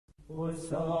Good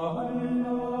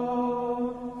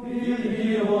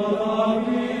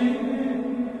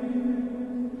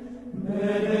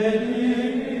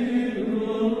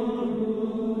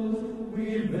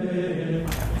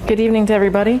evening to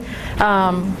everybody.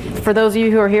 For those of you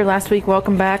who were here last week,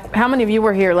 welcome back. How many of you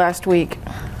were here last week?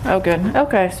 Oh, good.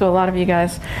 Okay, so a lot of you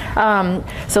guys.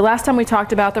 So last time we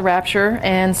talked about the rapture,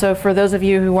 and so for those of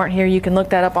you who weren't here, you can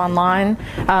look that up online.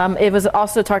 It was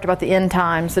also talked about the end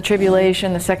times, the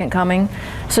tribulation, the second coming.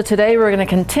 So today we're going to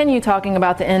continue talking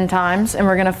about the end times, and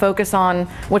we're going to focus on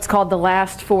what's called the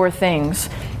last four things.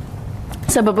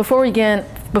 So, but before we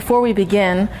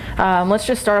begin, let's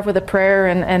just start off with a prayer,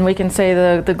 and we can say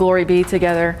the glory be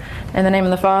together. In the name of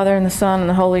the Father, and the Son, and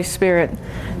the Holy Spirit.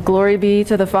 Glory be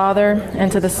to the Father,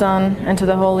 and to the Son, and to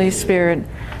the Holy Spirit,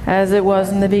 as it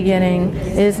was in the beginning,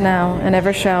 is now, and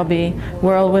ever shall be,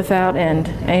 world without end.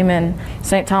 Amen.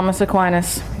 St. Thomas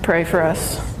Aquinas, pray for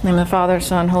us. In the name of the Father,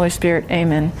 Son, Holy Spirit.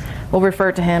 Amen. We'll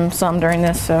refer to him some during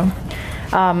this. First,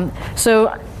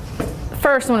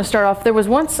 I want to start off. There was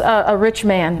once a rich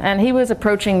man, and he was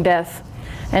approaching death.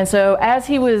 And so as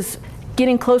he was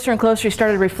getting closer and closer, he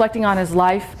started reflecting on his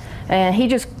life. And he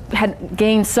just had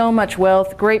gained so much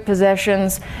wealth, great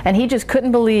possessions, and he just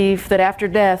couldn't believe that after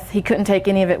death, he couldn't take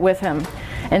any of it with him.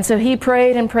 And so he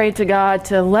prayed and prayed to God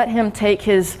to let him take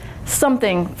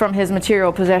something from his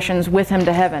material possessions with him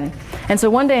to heaven. And so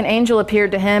one day an angel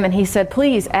appeared to him, and he said,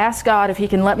 "Please ask God if he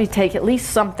can let me take at least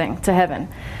something to heaven."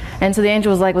 And so the angel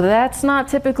was like, "Well, that's not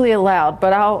typically allowed,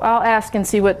 but I'll ask and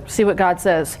see what God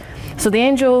says." So the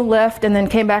angel left and then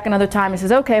came back another time. He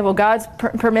says, "Okay, well, God's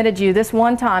permitted you this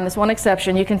one time, this one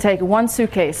exception. You can take one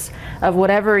suitcase of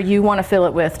whatever you want to fill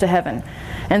it with to heaven."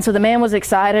 And so the man was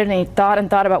excited, and he thought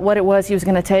about what it was he was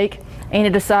going to take. And he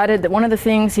decided that one of the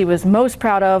things he was most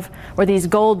proud of were these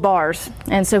gold bars.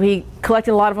 And so he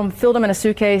collected a lot of them, filled them in a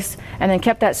suitcase, and then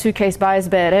kept that suitcase by his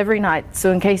bed every night.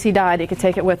 So in case he died, he could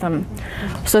take it with him.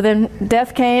 So then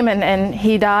death came, and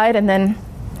he died, and then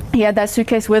he had that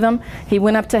suitcase with him. He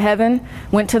went up to heaven,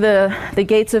 went to the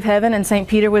gates of heaven, and St.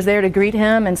 Peter was there to greet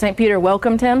him, and St. Peter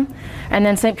welcomed him. And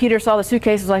then St. Peter saw the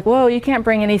suitcase, was like, "Whoa, you can't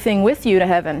bring anything with you to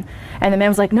heaven." And the man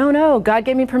was like, No, God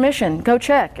gave me permission. Go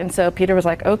check." And so Peter was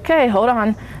like, "Okay, hold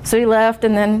on." So he left,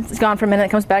 and then he's gone for a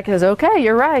minute, comes back and says, "Okay,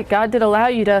 you're right. God did allow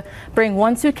you to bring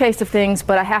one suitcase of things,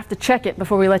 but I have to check it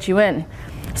before we let you in."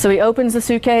 So he opens the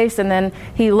suitcase, and then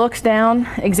he looks down,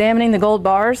 examining the gold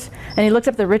bars, and he looks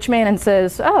up at the rich man and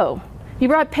says, "Oh, you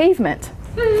brought pavement."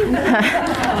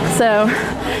 So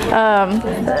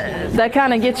that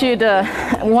kind of gets you to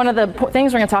one of the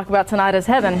things we're going to talk about tonight is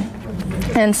heaven.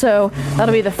 And so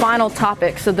that'll be the final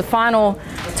topic. So the final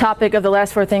topic of the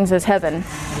last four things is heaven.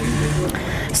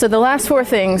 So the last four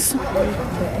things.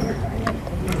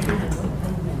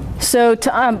 So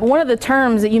one of the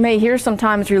terms that you may hear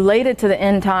sometimes related to the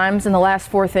end times and the last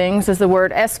four things is the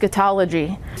word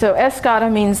eschatology. So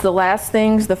eschata means the last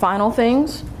things, the final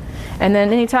things. And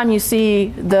then anytime you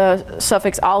see the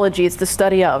suffix ology, it's the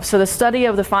study of. So the study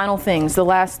of the final things, the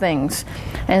last things.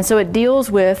 And so it deals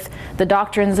with the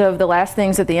doctrines of the last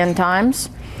things at the end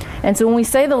times. And so when we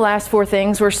say the last four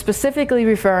things, we're specifically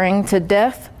referring to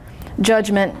death,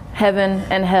 judgment, heaven,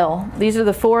 and hell. These are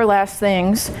the four last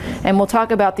things. And we'll talk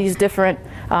about these different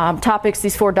topics,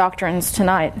 these four doctrines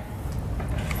tonight.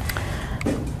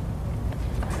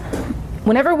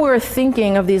 Whenever we're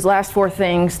thinking of these last four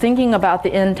things, thinking about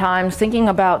the end times, thinking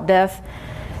about death,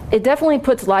 it definitely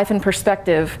puts life in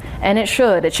perspective, and it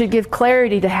should. It should give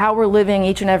clarity to how we're living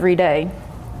each and every day.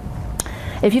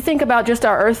 If you think about just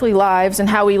our earthly lives and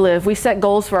how we live, we set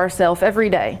goals for ourselves every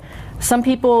day. Some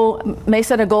people may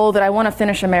set a goal that I want to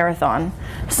finish a marathon.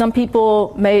 Some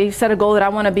people may set a goal that I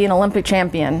want to be an Olympic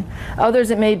champion. Others,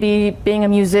 it may be being a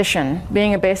musician,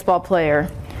 being a baseball player,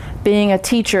 being a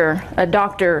teacher, a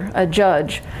doctor, a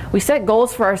judge. We set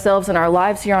goals for ourselves in our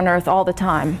lives here on earth all the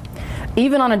time.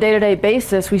 Even on a day-to-day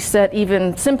basis, we set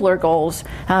even simpler goals.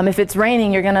 If it's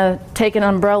raining, you're going to take an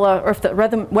umbrella, or if the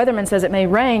weatherman says it may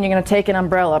rain, you're going to take an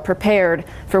umbrella, prepared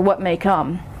for what may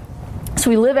come.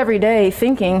 So we live every day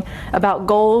thinking about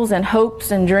goals and hopes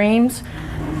and dreams,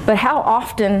 but how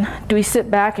often do we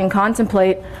sit back and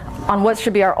contemplate on what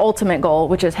should be our ultimate goal,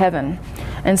 which is heaven?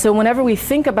 And so whenever we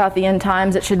think about the end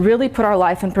times, it should really put our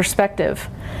life in perspective.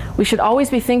 We should always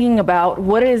be thinking about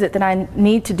what is it that I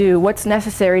need to do, what's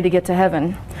necessary to get to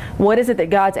heaven? What is it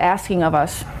that God's asking of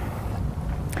us?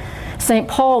 St.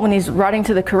 Paul, when he's writing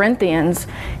to the Corinthians,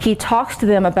 he talks to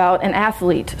them about an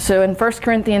athlete. So in 1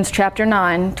 Corinthians chapter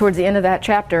 9, towards the end of that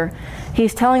chapter,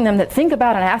 he's telling them that think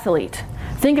about an athlete.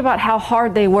 Think about how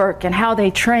hard they work and how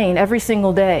they train every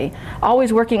single day,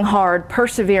 always working hard,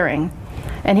 persevering.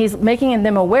 And he's making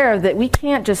them aware that we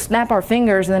can't just snap our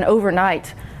fingers and then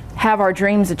overnight have our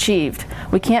dreams achieved.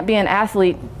 We can't be an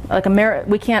athlete,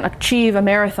 we can't achieve a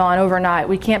marathon overnight.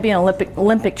 We can't be an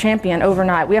Olympic champion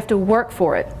overnight. We have to work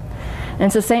for it.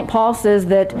 And so St. Paul says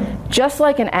that just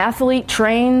like an athlete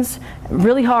trains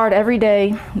really hard every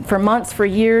day for months, for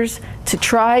years, to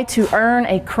try to earn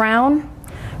a crown,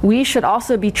 we should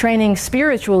also be training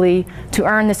spiritually to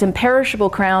earn this imperishable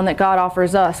crown that God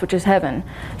offers us, which is heaven.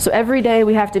 So every day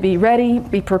we have to be ready,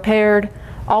 be prepared,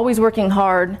 always working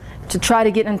hard to try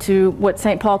to get into what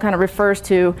St. Paul kind of refers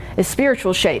to as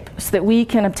spiritual shape, so that we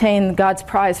can obtain God's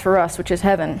prize for us, which is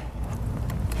heaven.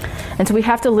 And so we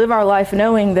have to live our life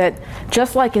knowing that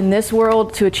just like in this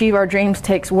world, to achieve our dreams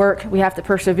takes work, we have to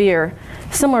persevere,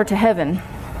 similar to heaven.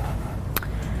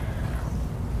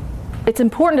 It's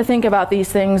important to think about these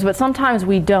things, but sometimes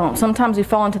we don't. Sometimes we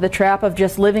fall into the trap of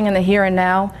just living in the here and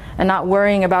now and not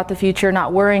worrying about the future,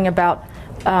 not worrying about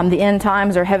the end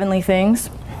times or heavenly things.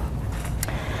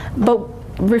 But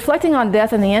reflecting on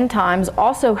death and the end times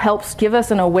also helps give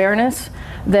us an awareness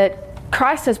that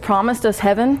Christ has promised us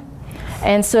heaven.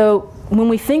 And so when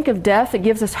we think of death, it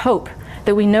gives us hope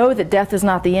that we know that death is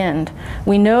not the end.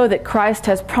 We know that Christ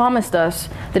has promised us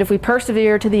that if we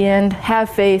persevere to the end, have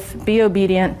faith, be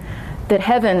obedient, that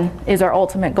heaven is our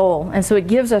ultimate goal. And so it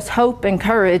gives us hope and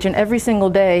courage in every single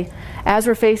day as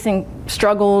we're facing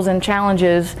struggles and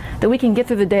challenges, that we can get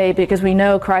through the day because we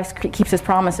know Christ keeps his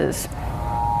promises.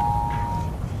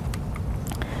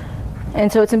 And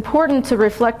so it's important to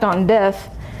reflect on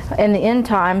death in the end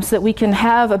times so that we can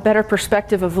have a better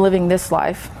perspective of living this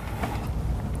life.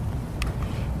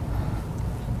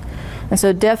 And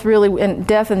so death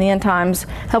in the end times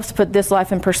helps to put this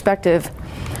life in perspective.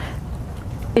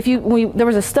 There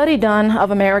was a study done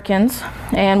of Americans,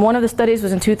 and one of the studies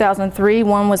was in 2003,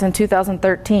 one was in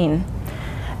 2013.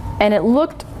 And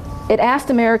it asked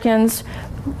Americans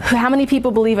how many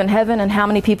people believe in heaven and how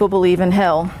many people believe in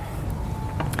hell.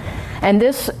 And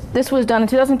this was done in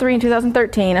 2003 and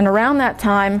 2013, and around that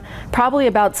time, probably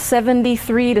about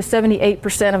 73 to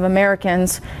 78% of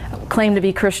Americans claimed to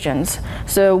be Christians.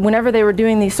 So whenever they were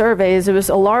doing these surveys, it was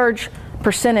a large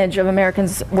percentage of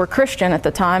Americans were Christian at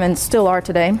the time and still are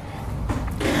today.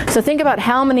 So think about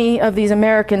how many of these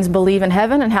Americans believe in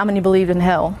heaven and how many believe in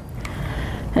hell.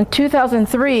 In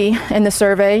 2003, in the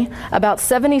survey, about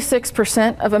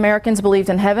 76% of Americans believed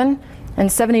in heaven and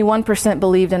 71%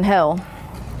 believed in hell.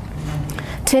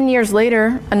 10 years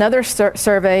later, another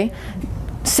survey,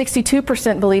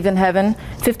 62% believed in heaven,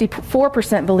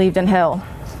 54% believed in hell.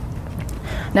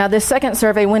 Now this second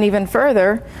survey went even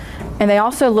further, and they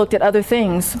also looked at other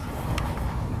things.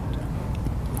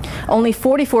 Only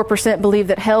 44% believed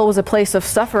that hell was a place of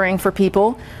suffering for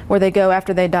people where they go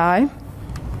after they die.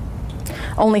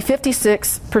 Only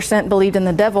 56% believed in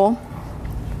the devil.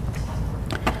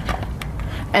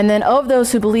 And then of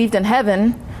those who believed in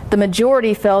heaven, the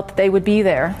majority felt that they would be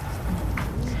there.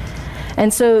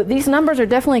 And so these numbers are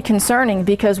definitely concerning,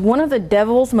 because one of the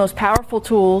devil's most powerful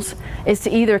tools is to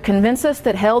either convince us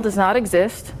that hell does not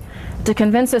exist, to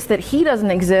convince us that he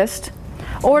doesn't exist,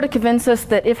 or to convince us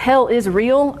that if hell is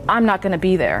real, I'm not going to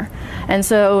be there. And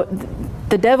so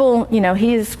the devil,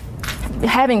 he's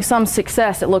having some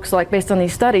success, it looks like, based on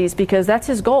these studies, because that's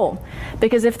his goal.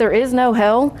 Because if there is no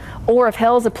hell, or if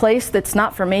hell is a place that's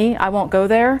not for me, I won't go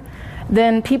there,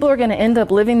 then people are going to end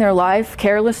up living their life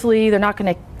carelessly. They're not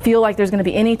going to feel like there's going to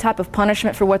be any type of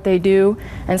punishment for what they do.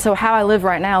 And so how I live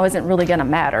right now isn't really going to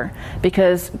matter,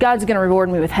 because God's going to reward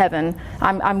me with heaven.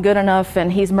 I'm good enough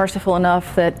and he's merciful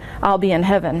enough that I'll be in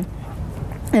heaven.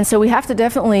 And so we have to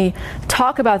definitely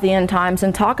talk about the end times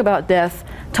and talk about death,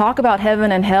 talk about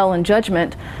heaven and hell and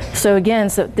judgment. So again,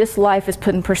 so this life is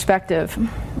put in perspective,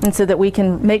 and so that we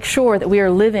can make sure that we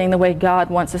are living the way God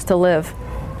wants us to live.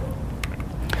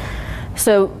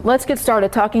 So let's get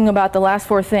started talking about the last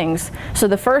four things. So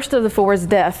the first of the four is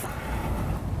death.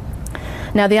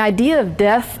 Now the idea of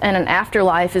death and an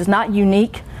afterlife is not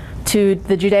unique to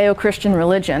the Judeo-Christian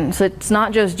religion. So it's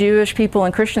not just Jewish people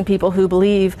and Christian people who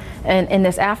believe in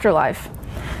this afterlife.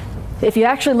 If you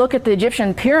actually look at the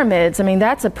Egyptian pyramids,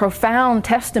 that's a profound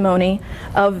testimony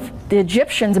of the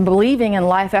Egyptians believing in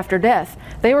life after death.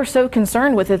 They were so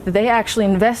concerned with it that they actually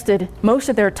invested most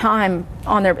of their time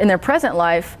in their present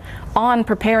life on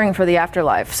preparing for the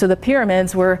afterlife. So the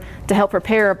pyramids were to help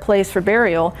prepare a place for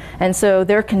burial, and so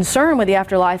their concern with the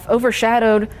afterlife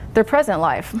overshadowed their present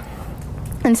life.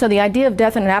 And so the idea of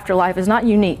death and an afterlife is not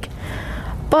unique.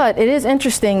 But it is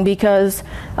interesting because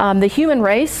the human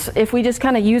race, if we just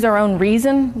kind of use our own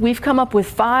reason, we've come up with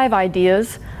 5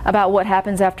 ideas about what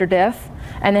happens after death.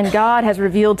 And then God has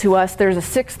revealed to us there's a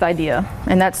sixth idea,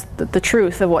 and that's the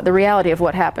truth of the reality of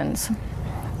what happens.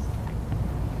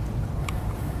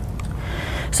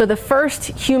 So the first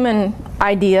human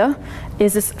idea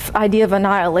is this idea of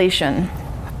annihilation.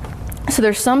 So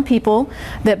there's some people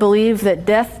that believe that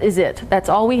death is it. That's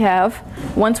all we have.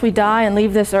 Once we die and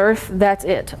leave this earth, that's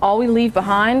it. All we leave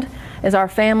behind is our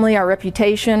family, our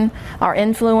reputation, our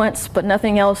influence, but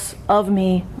nothing else of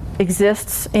me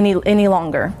exists any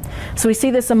longer. So we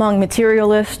see this among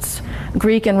materialists,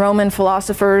 Greek and Roman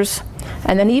philosophers,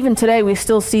 and then even today we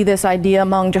still see this idea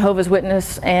among Jehovah's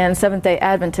Witnesses and Seventh-day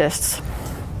Adventists.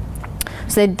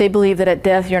 So they believe that at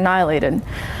death you're annihilated.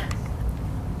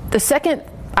 The second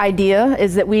idea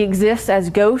is that we exist as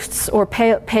ghosts or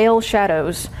pale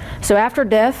shadows. So after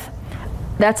death,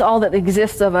 that's all that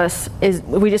exists of us, is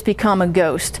we just become a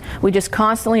ghost. We just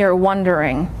constantly are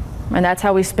wandering, and that's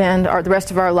how we spend the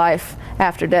rest of our life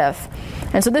after death.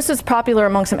 And so this is popular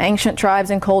among some ancient tribes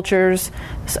and cultures,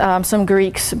 some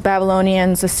Greeks,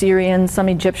 Babylonians, Assyrians, some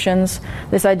Egyptians,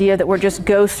 this idea that we're just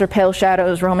ghosts or pale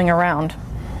shadows roaming around.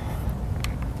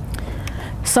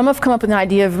 Some have come up with an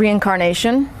idea of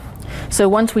reincarnation. So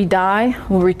once we die,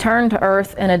 we'll return to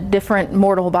earth in a different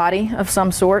mortal body of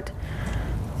some sort.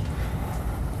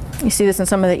 You see this in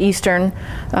some of the Eastern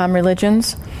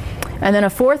religions. And then a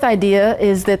fourth idea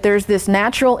is that there's this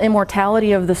natural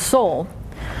immortality of the soul.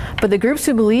 But the groups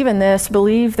who believe in this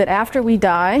believe that after we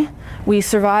die, we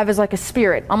survive as like a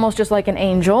spirit, almost just like an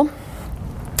angel.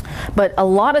 But a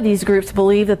lot of these groups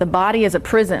believe that the body is a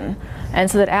prison, and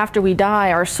so that after we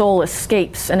die, our soul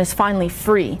escapes and is finally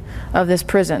free of this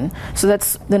prison. So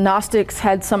that's, the Gnostics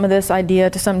had some of this idea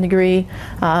to some degree.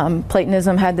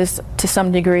 Platonism had this to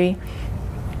some degree.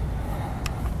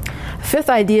 Fifth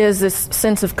idea is this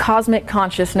sense of cosmic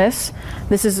consciousness.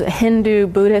 This is a Hindu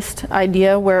Buddhist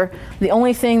idea where the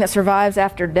only thing that survives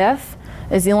after death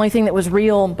is the only thing that was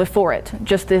real before it.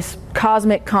 Just this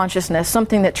cosmic consciousness,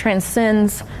 something that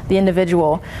transcends the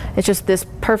individual. It's just this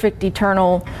perfect,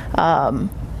 eternal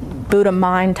Buddha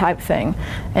mind type thing.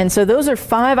 And so those are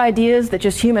 5 ideas that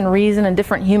just human reason and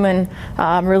different human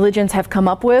religions have come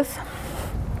up with.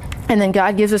 And then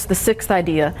God gives us the 6th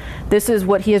idea. This is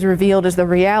what he has revealed as the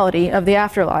reality of the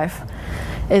afterlife,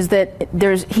 is that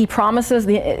he promises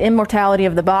the immortality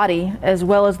of the body as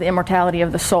well as the immortality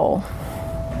of the soul.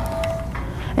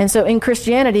 And so in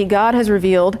Christianity, God has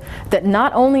revealed that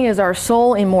not only is our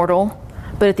soul immortal,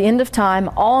 but at the end of time,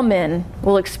 all men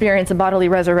will experience a bodily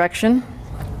resurrection.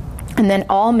 And then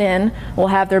all men will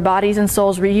have their bodies and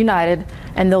souls reunited,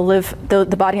 and they'll live, the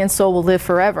body and soul will live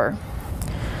forever.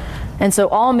 And so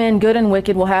all men, good and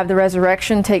wicked, will have the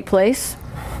resurrection take place.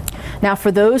 Now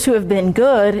for those who have been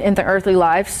good in their earthly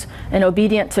lives and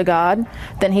obedient to God,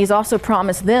 then he's also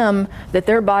promised them that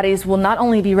their bodies will not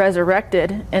only be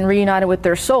resurrected and reunited with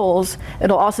their souls,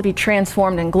 it'll also be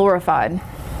transformed and glorified.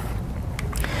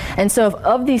 And so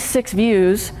of these 6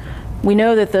 views, we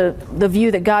know that the view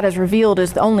that God has revealed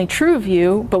is the only true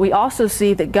view, but we also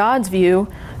see that God's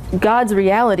view, God's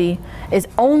reality, is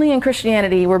only in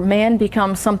Christianity where man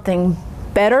becomes something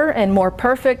better and more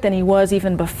perfect than he was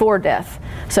even before death.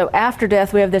 So after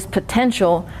death, we have this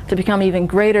potential to become even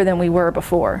greater than we were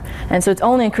before. And so it's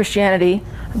only in Christianity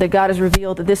that God has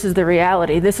revealed that this is the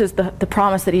reality. This is the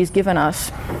promise that he's given us.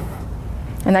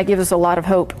 And that gives us a lot of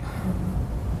hope.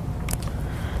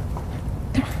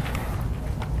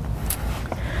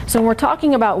 So when we're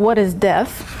talking about what is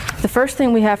death, the first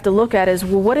thing we have to look at is,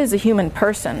 well, what is a human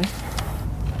person?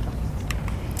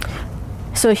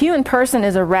 So a human person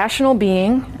is a rational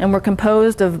being, and we're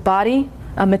composed of body,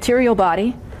 a material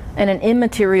body, and an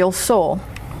immaterial soul.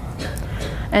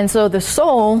 And so the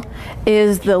soul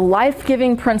is the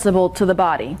life-giving principle to the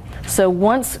body. So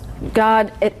once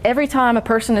God, every time a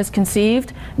person is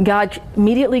conceived, God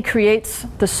immediately creates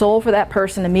the soul for that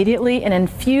person immediately and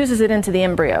infuses it into the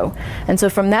embryo. And so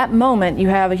from that moment, you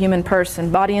have a human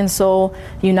person, body and soul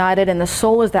united, and the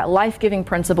soul is that life-giving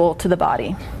principle to the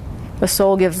body. The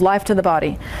soul gives life to the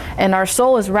body. And our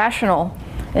soul is rational.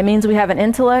 It means we have an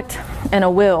intellect and a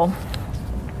will.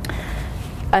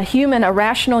 A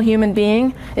rational human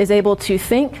being is able to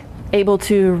think, able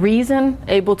to reason,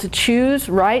 able to choose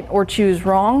right or choose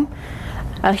wrong.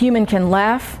 A human can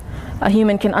laugh. A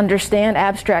human can understand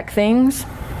abstract things.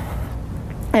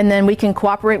 And then we can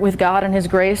cooperate with God and his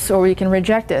grace, or we can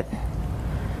reject it.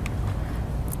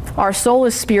 Our soul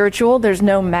is spiritual. There's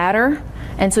no matter.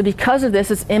 And so because of this,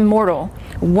 it's immortal.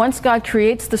 Once God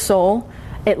creates the soul,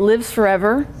 it lives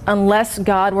forever unless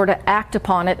God were to act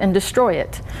upon it and destroy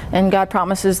it. And God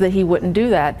promises that he wouldn't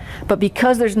do that. But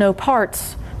because there's no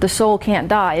parts, the soul can't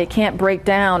die. It can't break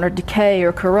down or decay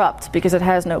or corrupt because it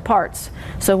has no parts.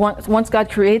 So once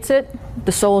God creates it,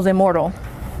 the soul is immortal.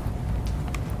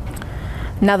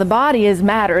 Now the body is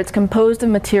matter. It's composed of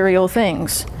material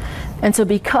things. And so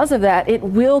because of that, it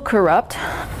will corrupt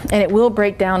and it will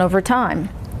break down over time.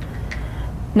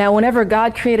 Now whenever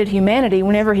God created humanity,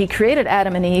 whenever he created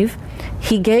Adam and Eve,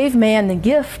 he gave man the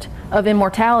gift of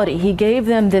immortality. He gave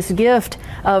them this gift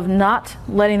of not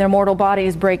letting their mortal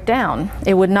bodies break down.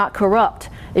 It would not corrupt.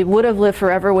 It would have lived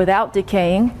forever without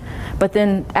decaying. But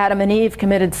then Adam and Eve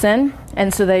committed sin,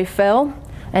 and so they fell.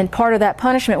 And part of that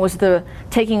punishment was the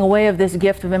taking away of this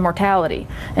gift of immortality.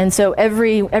 And so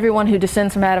everyone who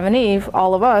descends from Adam and Eve,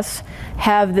 all of us,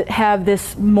 have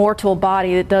this mortal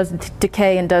body that does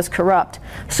decay and does corrupt.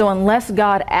 So unless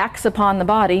God acts upon the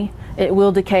body, it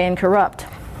will decay and corrupt.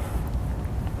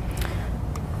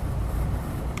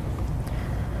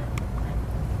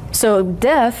 So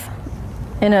death,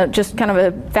 in a just kind of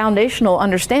a foundational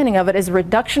understanding of it, is a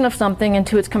reduction of something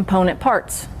into its component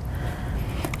parts.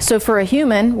 So for a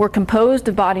human, we're composed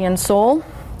of body and soul.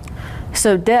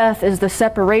 So death is the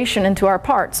separation into our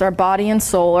parts. Our body and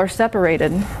soul are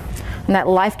separated. And that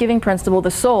life-giving principle,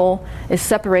 the soul, is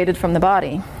separated from the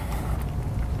body.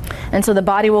 And so the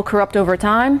body will corrupt over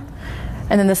time,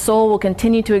 and then the soul will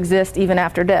continue to exist even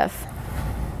after death.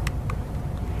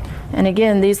 And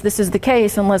again, this is the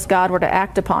case unless God were to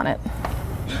act upon it.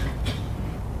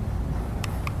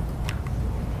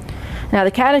 Now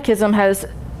the Catechism has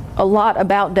a lot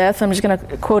about death. So I'm just going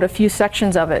to quote a few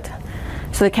sections of it.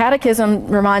 So the Catechism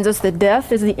reminds us that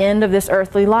death is the end of this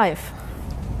earthly life.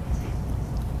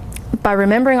 By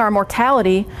remembering our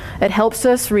mortality, it helps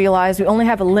us realize we only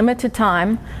have a limited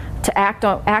time to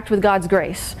act with God's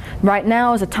grace. Right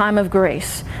now is a time of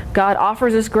grace. God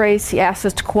offers us grace. He asks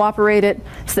us to cooperate it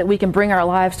so that we can bring our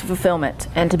lives to fulfillment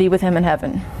and to be with him in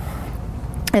heaven.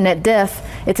 And at death,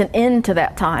 it's an end to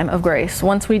that time of grace.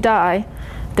 Once we die,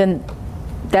 then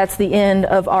that's the end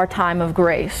of our time of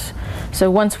grace. So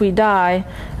once we die,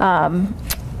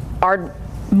 our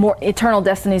more eternal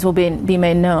destinies will be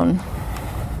made known.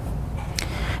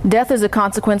 Death is a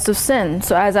consequence of sin.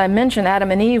 So as I mentioned,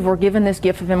 Adam and Eve were given this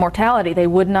gift of immortality. They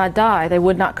would not die. They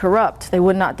would not corrupt. They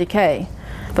would not decay.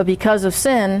 But because of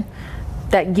sin,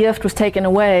 that gift was taken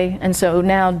away, and so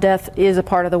now death is a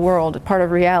part of the world, a part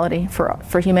of reality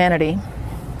for humanity.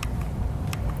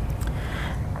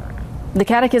 The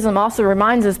Catechism also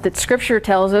reminds us that Scripture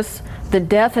tells us that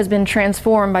death has been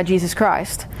transformed by Jesus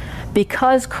Christ.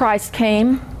 Because Christ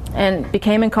came and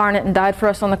became incarnate and died for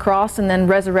us on the cross and then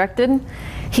resurrected,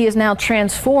 he has now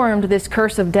transformed this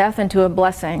curse of death into a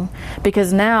blessing.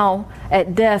 Because now,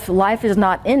 at death, life is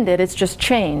not ended, it's just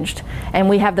changed. And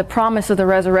we have the promise of the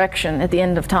resurrection at the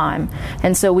end of time.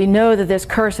 And so we know that this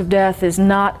curse of death is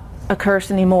not a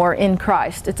curse anymore in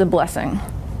Christ, it's a blessing.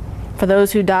 For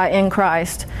those who die in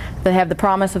Christ, they have the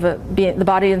promise of the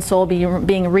body and soul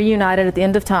being reunited at the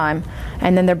end of time,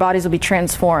 and then their bodies will be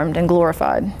transformed and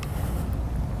glorified.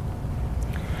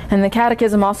 And the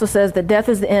Catechism also says that death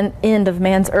is the end of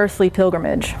man's earthly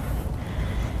pilgrimage.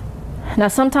 Now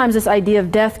sometimes this idea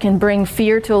of death can bring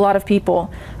fear to a lot of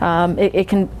people. It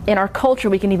can, in our culture,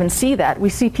 we can even see that. We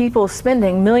see people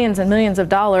spending millions and millions of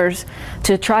dollars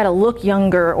to try to look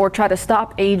younger or try to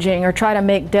stop aging or try to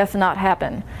make death not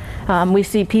happen. We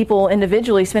see people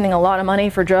individually spending a lot of money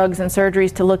for drugs and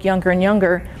surgeries to look younger and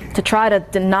younger to try to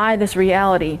deny this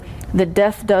reality that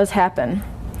death does happen.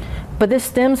 But this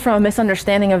stems from a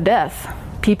misunderstanding of death.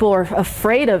 People are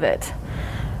afraid of it.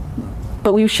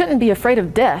 But we shouldn't be afraid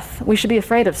of death. We should be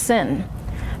afraid of sin.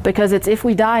 Because it's if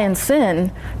we die in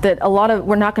sin that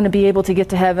we're not going to be able to get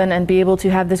to heaven and be able to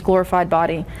have this glorified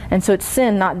body. And so it's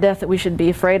sin, not death, that we should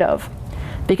be afraid of.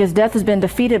 Because death has been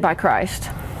defeated by Christ.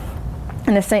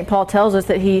 And as St. Paul tells us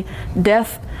that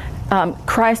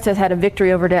Christ has had a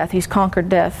victory over death. He's conquered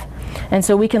death. And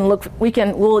so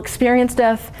we'll experience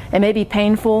death. It may be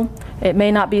painful. It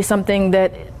may not be something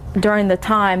that during the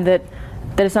time that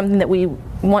is something that we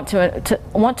want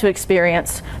to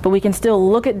experience, but we can still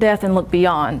look at death and look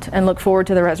beyond and look forward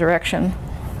to the resurrection.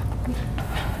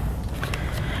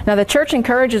 Now the Church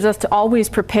encourages us to always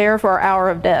prepare for our hour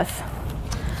of death.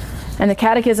 And the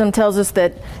Catechism tells us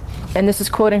that, and this is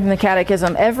quoting from the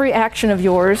Catechism, every action of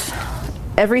yours,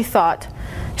 every thought,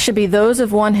 should be those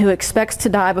of one who expects to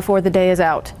die before the day is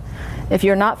out. If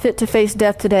you're not fit to face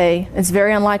death today, it's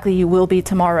very unlikely you will be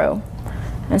tomorrow.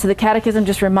 And so the Catechism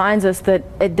just reminds us that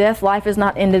at death, life is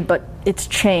not ended, but it's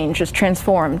changed, it's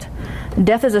transformed.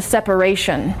 Death is a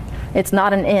separation. It's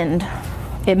not an end.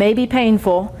 It may be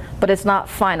painful, but it's not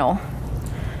final.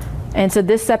 And so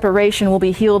this separation will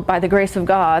be healed by the grace of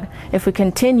God if we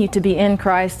continue to be in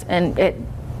Christ and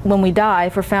when we die,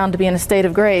 if we're found to be in a state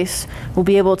of grace, we'll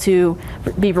be able to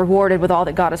be rewarded with all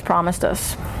that God has promised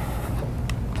us.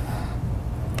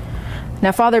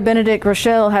 Now, Father Benedict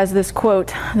Groeschel has this quote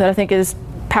that I think is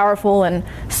powerful and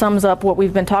sums up what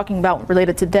we've been talking about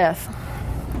related to death.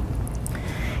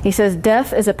 He says,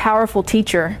 "Death is a powerful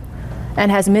teacher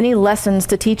and has many lessons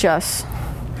to teach us.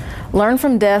 Learn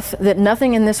from death that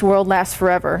nothing in this world lasts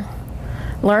forever.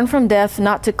 Learn from death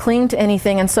not to cling to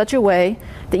anything in such a way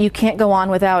that you can't go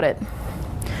on without it.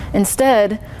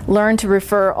 Instead, learn to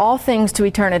refer all things to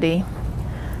eternity.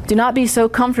 Do not be so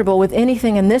comfortable with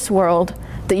anything in this world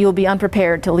that you will be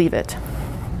unprepared to leave it."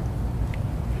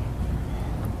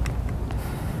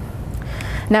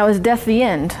 Now, is death the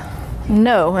end?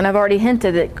 No, and I've already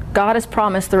hinted that God has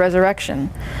promised the resurrection.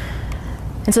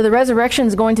 And so the resurrection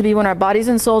is going to be when our bodies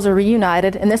and souls are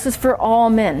reunited, and this is for all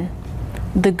men,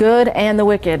 the good and the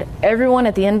wicked. Everyone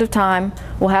at the end of time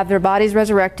will have their bodies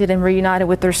resurrected and reunited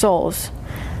with their souls.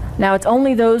 Now, it's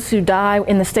only those who die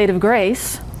in the state of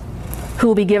grace who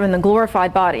will be given the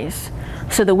glorified bodies.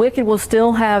 So the wicked will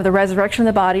still have the resurrection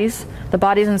of the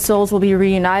bodies and souls will be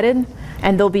reunited,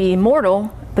 and they'll be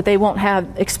immortal, but they won't have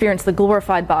experienced the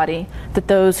glorified body that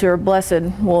those who are blessed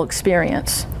will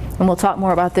experience. And we'll talk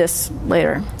more about this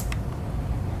later.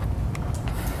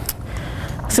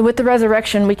 So with the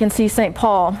resurrection, we can see St.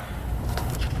 Paul,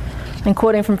 and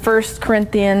quoting from 1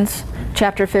 Corinthians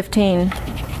chapter 15,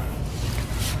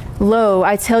 "Lo,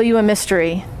 I tell you a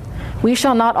mystery. We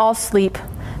shall not all sleep,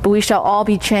 but we shall all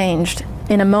be changed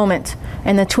in a moment,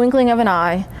 in the twinkling of an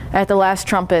eye, at the last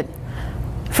trumpet.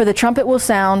 For the trumpet will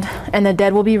sound, and the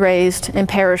dead will be raised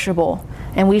imperishable,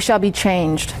 and we shall be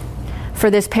changed. For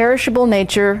this perishable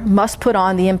nature must put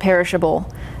on the imperishable,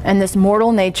 and this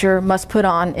mortal nature must put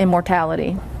on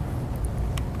immortality."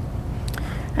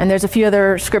 And there's a few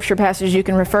other scripture passages you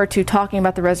can refer to talking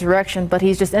about the resurrection, but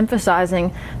he's just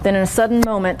emphasizing that in a sudden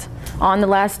moment, on the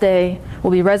last day,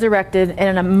 we'll be resurrected, and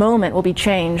in a moment we'll be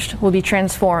changed, we'll be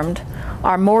transformed.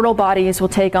 Our mortal bodies will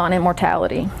take on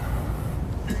immortality.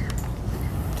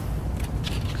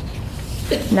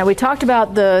 Now, we talked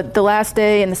about the last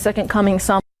day and the second coming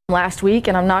some last week,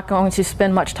 and I'm not going to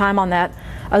spend much time on that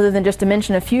other than just to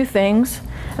mention a few things,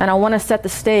 and I want to set the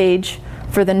stage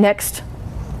for the next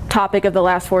topic of the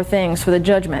last four things, for the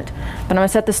judgment. But I'm going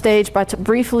to set the stage by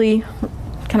briefly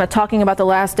kind of talking about the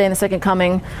last day and the second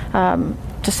coming,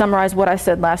 to summarize what I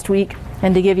said last week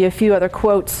and to give you a few other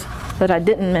quotes that I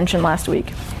didn't mention last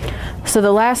week. So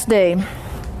the last day.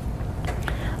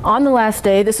 On the last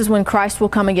day, this is when Christ will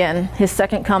come again, his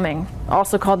second coming,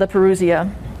 also called the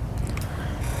parousia.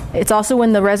 It's also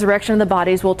when the resurrection of the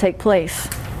bodies will take place.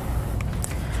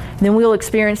 Then we'll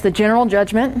experience the general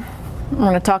judgment. We're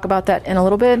going to talk about that in a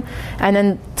little bit. And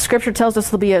then Scripture tells us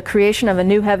there'll be a creation of a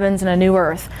new heavens and a new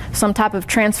earth, some type of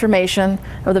transformation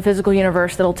of the physical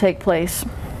universe that'll take place.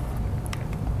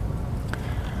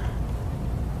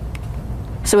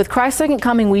 So with Christ's second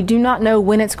coming, we do not know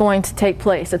when it's going to take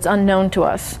place. It's unknown to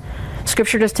us.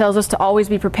 Scripture just tells us to always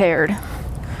be prepared.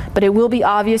 But it will be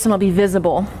obvious and it'll be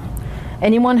visible.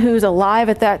 Anyone who's alive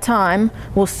at that time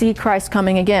will see Christ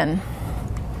coming again.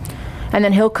 And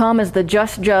then he'll come as the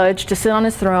just judge to sit on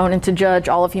his throne and to judge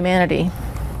all of humanity.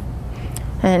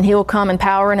 And he will come in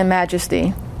power and in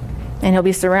majesty. And he'll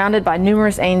be surrounded by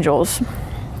numerous angels.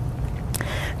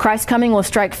 Christ's coming will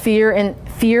strike fear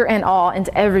and awe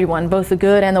into everyone, both the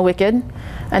good and the wicked,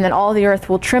 and then all the earth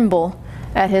will tremble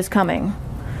at his coming.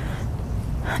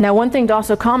 Now, one thing to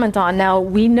also comment on, now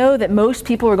we know that most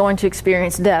people are going to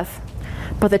experience death,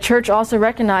 but the church also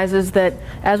recognizes that,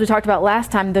 as we talked about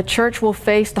last time,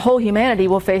 the whole humanity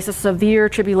will face a severe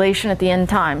tribulation at the end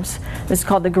times. This is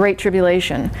called the Great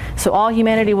Tribulation. So all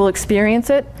humanity will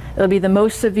experience it. It'll be the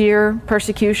most severe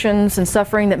persecutions and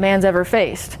suffering that man's ever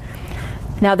faced.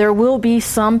 Now, there will be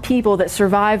some people that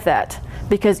survive that,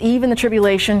 because even the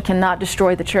tribulation cannot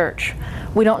destroy the church.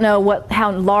 We don't know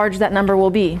how large that number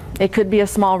will be. It could be a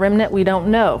small remnant, we don't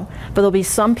know. But there'll be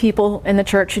some people in the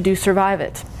church who do survive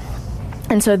it.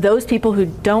 And so those people who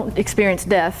don't experience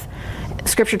death,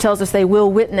 Scripture tells us they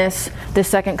will witness the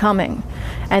second coming.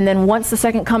 And then once the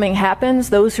second coming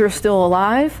happens, those who are still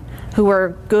alive, who are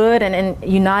good and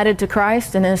united to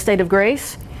Christ and in a state of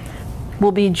grace,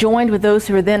 will be joined with those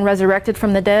who are then resurrected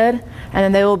from the dead, and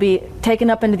then they will be taken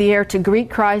up into the air to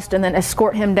greet Christ and then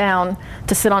escort him down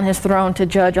to sit on his throne to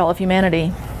judge all of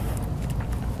humanity.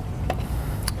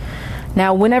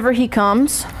 Now, whenever he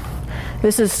comes,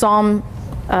 this is Psalm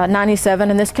 97,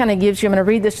 and this kind of gives you, I'm going to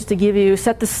read this just to give you,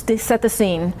 set the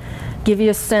scene, give you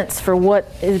a sense for what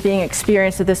is being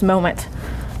experienced at this moment.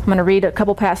 I'm going to read a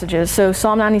couple passages. So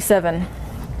Psalm 97.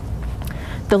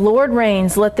 The Lord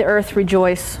reigns, let the earth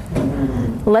rejoice.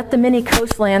 Let the many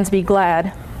coastlands be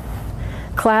glad.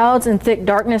 Clouds and thick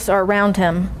darkness are around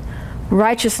him.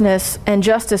 Righteousness and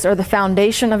justice are the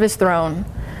foundation of his throne.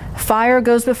 Fire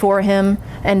goes before him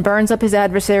and burns up his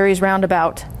adversaries round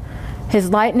about. His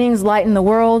lightnings lighten the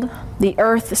world. The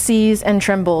earth sees and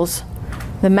trembles.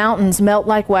 The mountains melt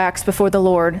like wax before the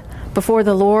Lord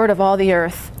of all the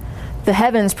earth. The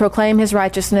heavens proclaim his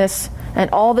righteousness, and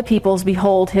all the peoples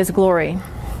behold his glory.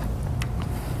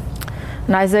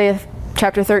 In Isaiah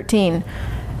chapter 13,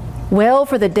 Wail,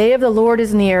 for the day of the Lord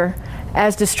is near.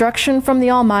 As destruction from the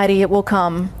Almighty it will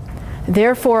come.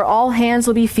 Therefore all hands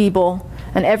will be feeble,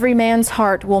 and every man's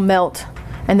heart will melt,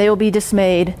 and they will be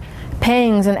dismayed.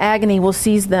 Pangs and agony will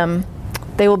seize them.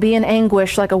 They will be in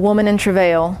anguish like a woman in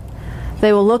travail.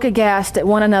 They will look aghast at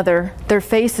one another. Their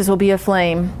faces will be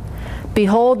aflame.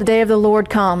 Behold, the day of the Lord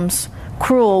comes,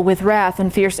 cruel with wrath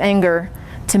and fierce anger,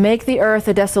 to make the earth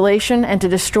a desolation and to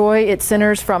destroy its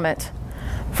sinners from it.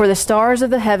 For the stars of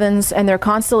the heavens and their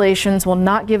constellations will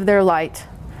not give their light.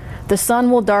 The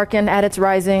sun will darken at its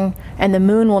rising, and the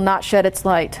moon will not shed its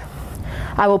light.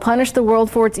 I will punish the world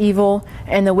for its evil,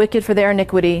 and the wicked for their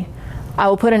iniquity. I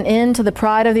will put an end to the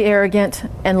pride of the arrogant,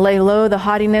 and lay low the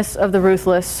haughtiness of the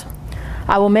ruthless.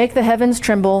 I will make the heavens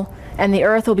tremble, and the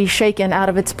earth will be shaken out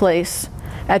of its place,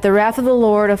 at the wrath of the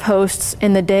Lord of hosts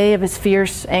in the day of his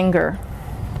fierce anger.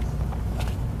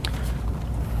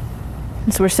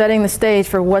 And so we're setting the stage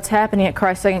for what's happening at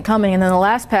Christ's second coming. And then the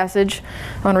last passage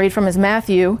I want to read from is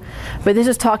Matthew. But this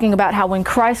is talking about how when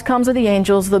Christ comes with the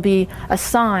angels, there'll be a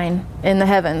sign in the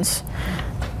heavens.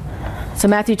 So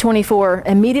Matthew 24,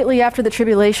 immediately after the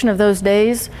tribulation of those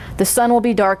days, the sun will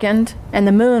be darkened, and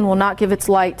the moon will not give its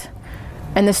light,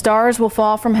 and the stars will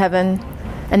fall from heaven,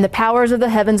 and the powers of the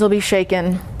heavens will be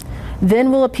shaken.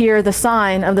 Then will appear the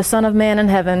sign of the Son of Man in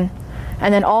heaven,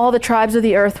 and then all the tribes of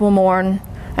the earth will mourn,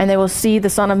 and they will see the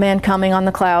Son of Man coming on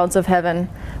the clouds of heaven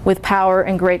with power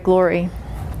and great glory.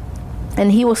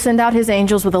 And he will send out his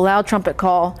angels with a loud trumpet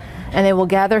call, and they will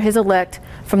gather his elect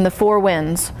from the four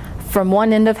winds, from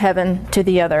one end of heaven to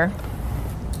the other.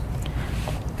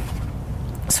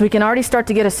 So we can already start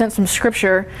to get a sense from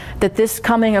Scripture that this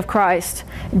coming of Christ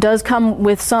does come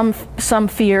with some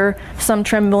fear, some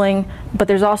trembling, but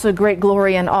there's also great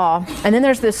glory and awe. And then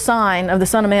there's this sign of the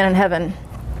Son of Man in heaven.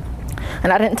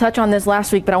 And I didn't touch on this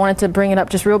last week, but I wanted to bring it up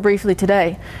just real briefly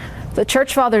today. The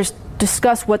church fathers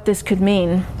discuss what this could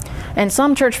mean. And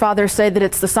some church fathers say that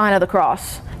it's the sign of the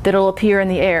cross, that it'll appear in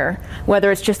the air,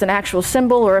 whether it's just an actual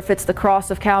symbol or if it's the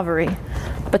cross of Calvary.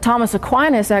 But Thomas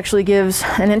Aquinas actually gives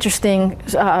an interesting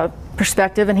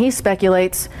perspective, and he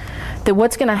speculates that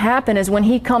what's going to happen is when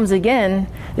he comes again,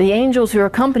 the angels who are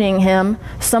accompanying him,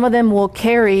 some of them will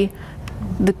carry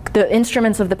the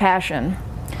instruments of the Passion.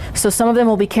 So some of them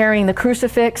will be carrying the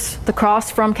crucifix, the cross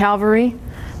from Calvary.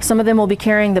 Some of them will be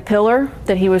carrying the pillar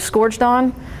that he was scourged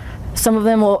on. Someone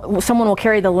will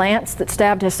carry the lance that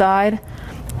stabbed his side.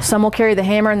 Some will carry the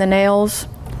hammer and the nails,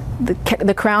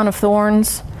 the crown of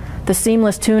thorns, the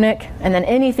seamless tunic, and then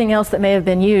anything else that may have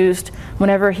been used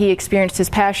whenever he experienced his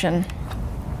passion.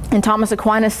 And Thomas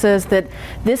Aquinas says that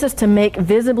this is to make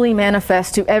visibly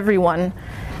manifest to everyone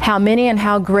how many and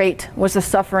how great was the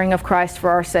suffering of Christ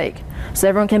for our sake. So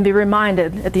everyone can be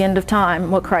reminded at the end of time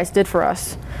what Christ did for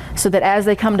us, so that as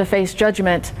they come to face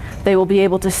judgment, they will be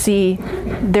able to see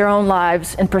their own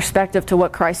lives in perspective to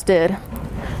what Christ did.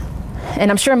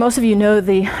 And I'm sure most of you know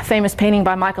the famous painting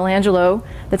by Michelangelo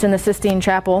that's in the Sistine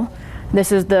Chapel.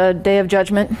 This is the Day of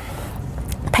Judgment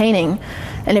painting.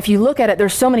 And if you look at it,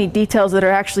 there's so many details that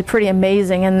are actually pretty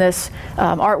amazing in this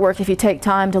artwork if you take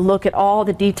time to look at all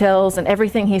the details and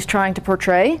everything he's trying to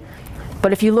portray.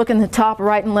 But if you look in the top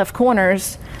right and left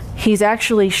corners, he's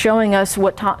actually showing us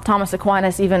what Thomas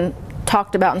Aquinas even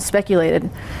talked about and speculated.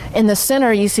 In the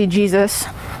center, you see Jesus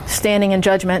standing in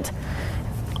judgment.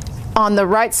 On the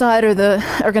right side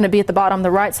are going to be at the bottom. The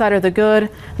right side are the good,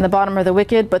 and the bottom are the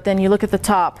wicked. But then you look at the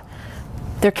top.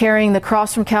 They're carrying the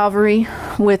cross from Calvary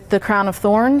with the crown of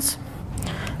thorns.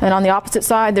 And on the opposite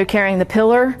side, they're carrying the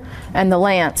pillar and the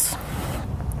lance.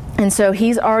 And so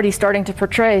he's already starting to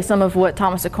portray some of what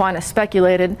Thomas Aquinas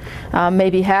speculated may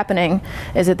be happening,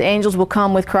 is that the angels will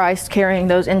come with Christ carrying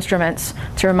those instruments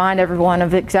to remind everyone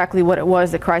of exactly what it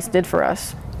was that Christ did for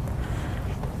us.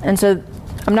 And so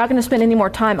I'm not going to spend any more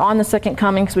time on the second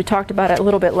coming because we talked about it a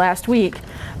little bit last week,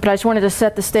 but I just wanted to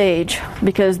set the stage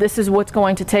because this is what's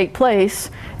going to take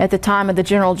place at the time of the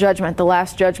general judgment, the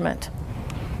last judgment.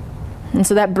 And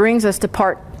so that brings us to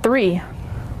part 3,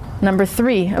 number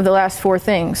 3 of the last 4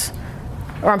 things.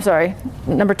 Or I'm sorry,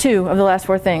 number 2 of the last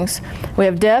 4 things. We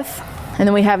have death, and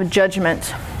then we have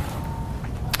judgment.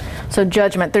 So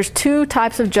judgment. There's 2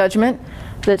 types of judgment.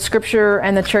 that Scripture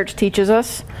and the church teaches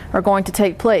us are going to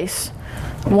take place.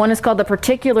 One is called the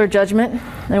particular judgment,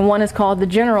 and one is called the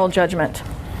general judgment.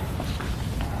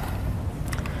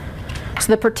 So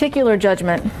the particular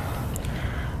judgment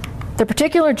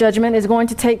is going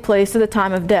to take place at the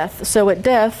time of death. So at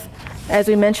death, as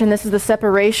we mentioned, this is the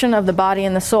separation of the body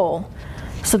and the soul.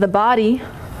 So the body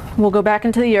will go back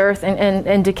into the earth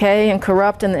and decay and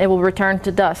corrupt, and it will return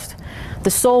to dust. The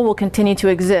soul will continue to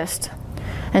exist.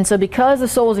 And so because the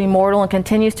soul is immortal and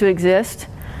continues to exist,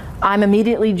 I'm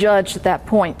immediately judged at that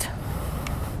point.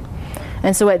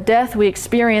 And so at death, we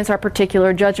experience our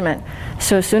particular judgment.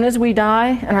 So as soon as we die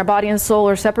and our body and soul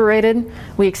are separated,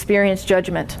 we experience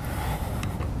judgment.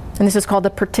 And this is called the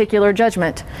particular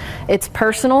judgment. It's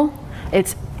personal.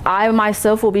 I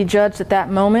myself will be judged at that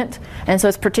moment. And so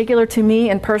it's particular to me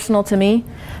and personal to me.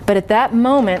 But at that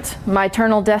moment, my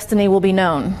eternal destiny will be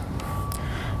known.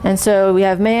 And so we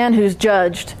have man who's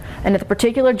judged. And at the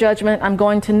particular judgment, I'm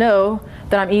going to know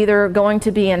that I'm either going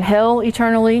to be in hell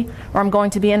eternally or I'm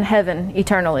going to be in heaven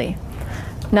eternally.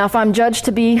 Now, if I'm judged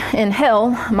to be in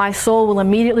hell, my soul will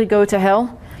immediately go to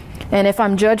hell. And if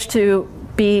I'm judged to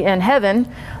be in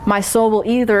heaven, my soul will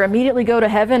either immediately go to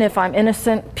heaven if I'm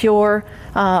innocent, pure,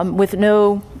 with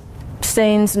no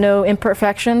stains, no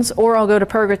imperfections, or I'll go to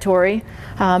purgatory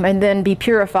and then be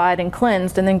purified and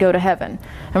cleansed and then go to heaven.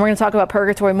 And we're going to talk about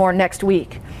purgatory more next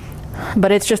week.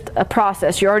 But it's just a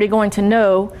process. You're already going to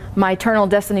know my eternal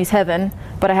destiny's heaven,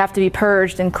 but I have to be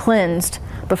purged and cleansed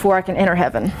before I can enter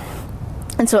heaven.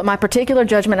 And so at my particular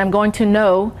judgment, I'm going to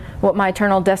know what my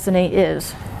eternal destiny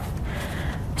is.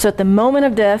 So at the moment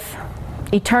of death,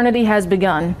 eternity has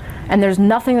begun, and there's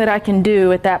nothing that I can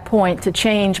do at that point to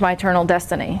change my eternal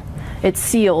destiny. It's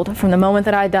sealed. From the moment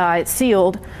that I die, it's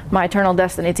sealed my eternal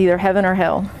destiny. It's either heaven or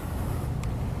hell.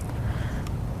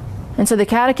 And so the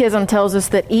Catechism tells us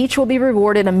that each will be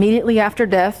rewarded immediately after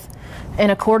death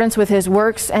in accordance with his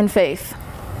works and faith.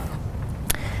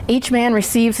 Each man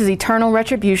receives his eternal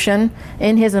retribution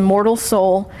in his immortal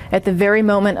soul at the very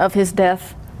moment of his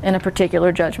death in a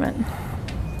particular judgment.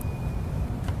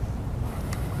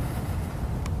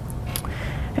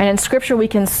 And in Scripture we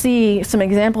can see some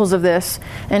examples of this.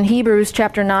 In Hebrews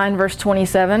chapter 9, verse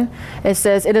 27, it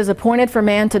says, "It is appointed for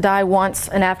man to die once,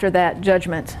 and after that,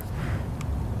 judgment."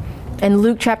 In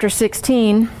Luke chapter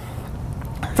 16,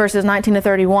 verses 19 to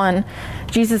 31,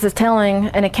 Jesus is telling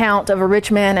an account of a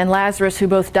rich man and Lazarus who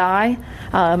both die.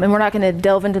 And we're not going to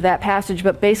delve into that passage,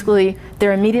 but basically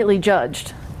they're immediately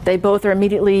judged. They both are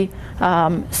immediately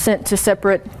sent to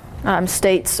separate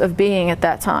states of being at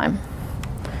that time.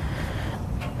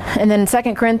 And then in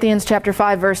 2 Corinthians chapter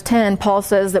 5, verse 10, Paul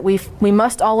says that we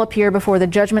must all appear before the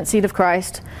judgment seat of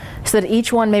Christ, so that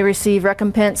each one may receive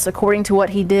recompense according to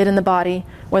what he did in the body,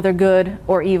 whether good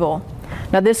or evil.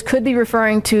 Now this could be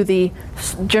referring to the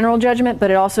general judgment,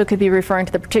 but it also could be referring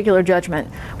to the particular judgment.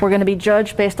 We're going to be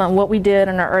judged based on what we did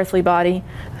in our earthly body,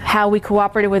 how we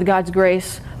cooperated with God's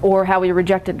grace, or how we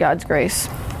rejected God's grace.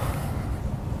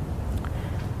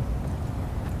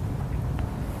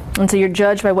 And so you're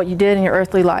judged by what you did in your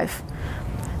earthly life.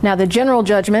 Now the general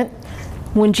judgment,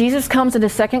 when Jesus comes at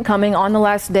his second coming on the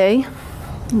last day,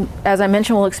 as I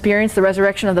mentioned, we'll experience the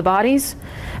resurrection of the bodies,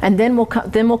 and then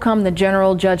will come the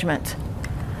general judgment.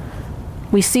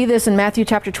 We see this in Matthew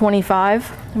chapter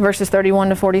 25, verses 31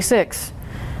 to 46.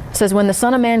 It says, "When the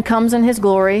Son of Man comes in his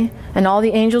glory, and all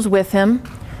the angels with him,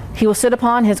 he will sit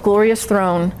upon his glorious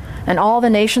throne, and all the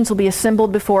nations will be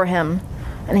assembled before him.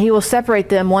 And he will separate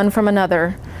them one from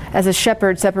another, as a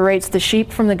shepherd separates the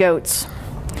sheep from the goats.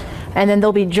 And then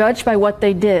they'll be judged by what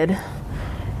they did.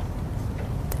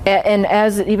 And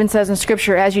as it even says in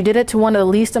Scripture, as you did it to one of the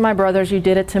least of my brothers, you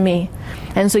did it to me."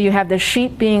 And so you have the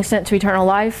sheep being sent to eternal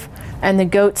life, and the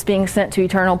goats being sent to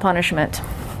eternal punishment.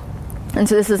 And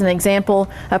so this is an example,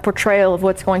 a portrayal of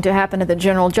what's going to happen at the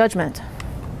general judgment.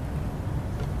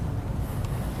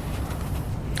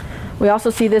 We also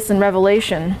see this in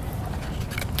Revelation.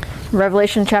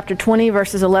 Revelation chapter 20,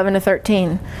 verses 11 to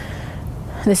 13.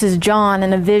 This is John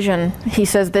in a vision. He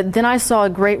says that, "Then I saw a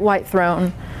great white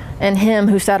throne, and him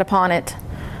who sat upon it.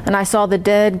 And I saw the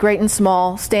dead, great and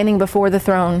small, standing before the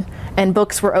throne, and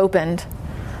books were opened.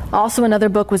 Also another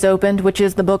book was opened, which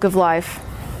is the book of life.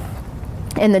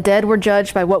 And the dead were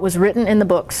judged by what was written in the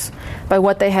books, by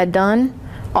what they had done.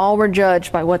 All were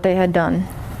judged by what they had done."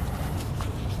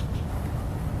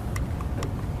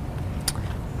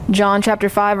 John chapter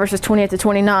 5, verses 28 to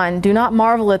 29. "Do not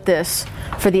marvel at this,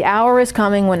 for the hour is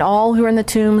coming when all who are in the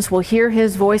tombs will hear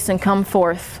his voice and come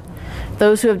forth.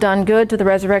 Those who have done good to the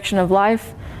resurrection of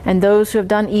life, and those who have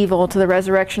done evil to the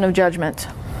resurrection of judgment."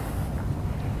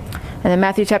 And then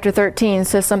Matthew chapter 13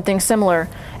 says something similar.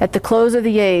 At the close of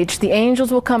the age, the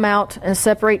angels will come out and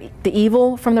separate the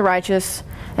evil from the righteous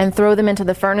and throw them into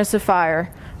the furnace of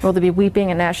fire, where there will be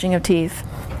weeping and gnashing of teeth.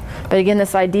 But again,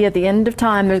 this idea at the end of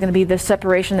time, there's going to be this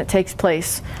separation that takes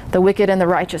place, the wicked and the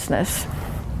righteousness.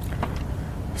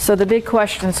 So the big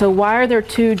question, so why are there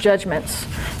two judgments?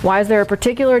 Why is there a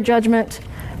particular judgment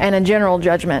and a general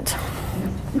judgment?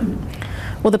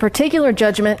 Well, the particular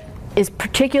judgment is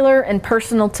particular and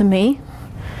personal to me.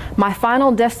 My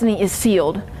final destiny is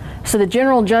sealed. So the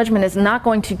general judgment is not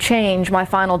going to change my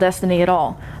final destiny at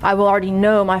all. I will already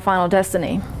know my final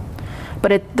destiny.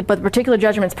 But the particular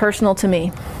judgment is personal to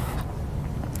me.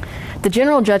 The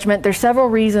general judgment, there's several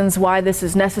reasons why this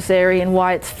is necessary and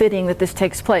why it's fitting that this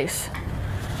takes place.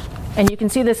 And you can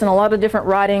see this in a lot of different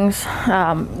writings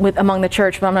among the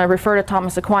church, but I'm going to refer to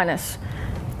Thomas Aquinas.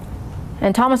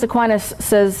 And Thomas Aquinas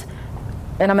says,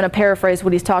 and I'm going to paraphrase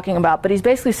what he's talking about, but he's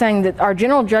basically saying that our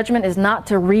general judgment is not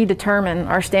to redetermine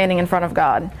our standing in front of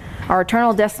God. Our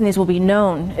eternal destinies will be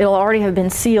known. It'll already have been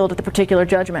sealed at the particular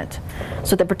judgment.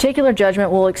 So the particular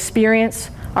judgment will experience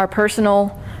our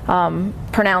personal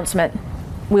pronouncement.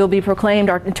 We'll be proclaimed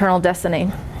our eternal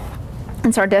destiny.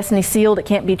 It's our destiny sealed. It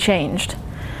can't be changed.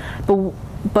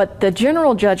 But the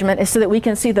general judgment is so that we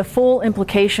can see the full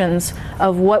implications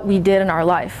of what we did in our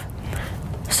life.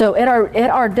 So at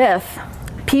our death,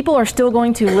 people are still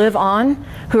going to live on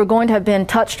who are going to have been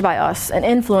touched by us and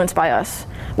influenced by us,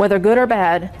 whether good or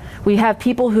bad. We have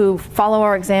people who follow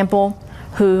our example,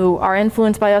 who are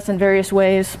influenced by us in various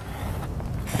ways,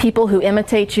 people who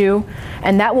imitate you,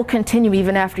 and that will continue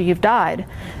even after you've died.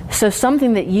 So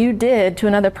something that you did to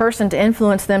another person to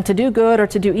influence them to do good or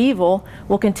to do evil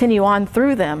will continue on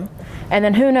through them. And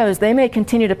then who knows, they may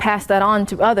continue to pass that on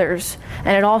to others,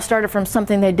 and it all started from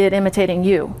something they did imitating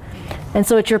you. And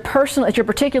so at your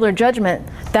particular judgment,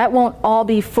 that won't all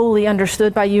be fully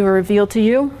understood by you or revealed to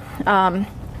you.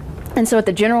 And so at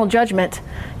the general judgment,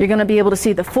 you're going to be able to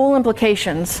see the full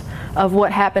implications of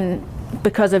what happened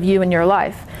because of you in your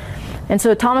life. And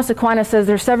so Thomas Aquinas says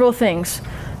there's several things.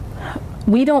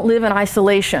 We don't live in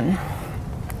isolation.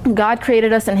 God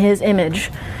created us in His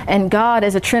image, and God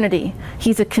is a Trinity.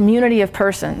 He's a community of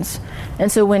persons.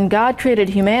 And so when God created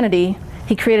humanity,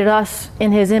 He created us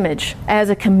in His image as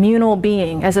a communal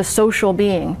being, as a social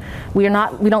being. We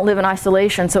don't live in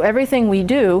isolation. So everything we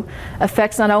do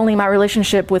affects not only my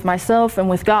relationship with myself and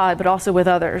with God, but also with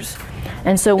others.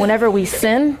 And so whenever we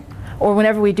sin or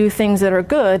whenever we do things that are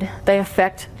good, they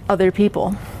affect other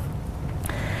people.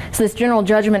 So this general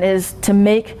judgment is to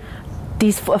make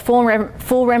these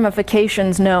full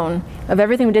ramifications known of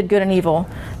everything we did, good and evil.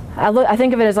 I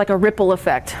think of it as like a ripple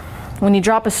effect. When you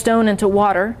drop a stone into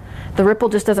water, the ripple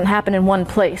just doesn't happen in one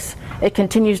place. It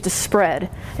continues to spread.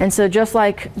 And so just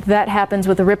like that happens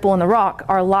with the ripple in the rock,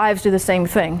 our lives do the same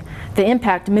thing. They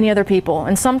impact many other people.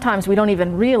 And sometimes we don't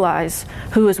even realize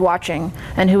who is watching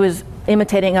and who is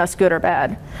imitating us, good or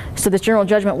bad. So this general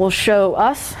judgment will show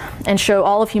us and show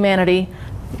all of humanity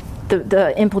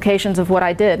the implications of what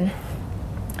I did.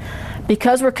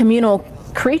 Because we're communal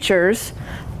creatures,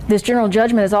 this general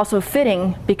judgment is also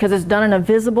fitting because it's done in a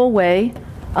visible way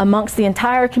amongst the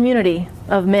entire community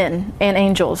of men and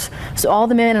angels. So all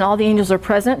the men and all the angels are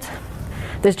present.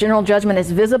 This general judgment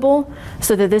is visible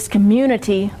so that this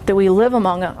community that we live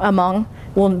among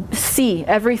will see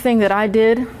everything that I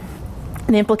did,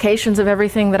 the implications of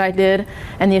everything that I did,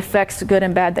 and the effects, good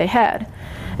and bad, they had.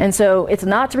 And so it's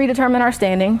not to redetermine our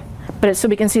standing, but it's so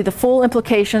we can see the full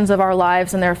implications of our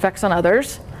lives and their effects on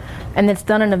others. And it's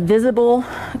done in a visible,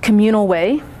 communal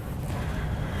way.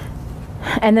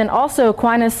 And then also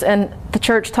Aquinas and the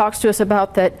church talks to us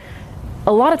about that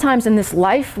a lot of times in this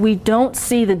life we don't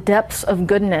see the depths of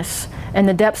goodness and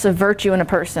the depths of virtue in a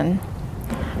person.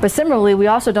 But similarly, we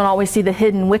also don't always see the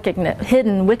hidden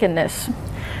wickedness.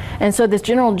 And so this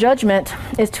general judgment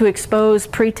is to expose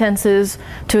pretenses,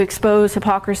 to expose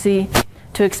hypocrisy,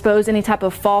 to expose any type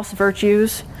of false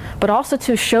virtues, but also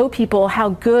to show people how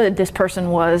good this person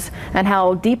was and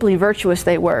how deeply virtuous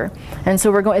they were. And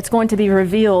so it's going to be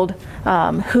revealed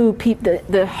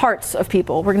the hearts of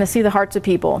people. We're going to see the hearts of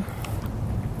people.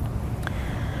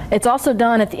 It's also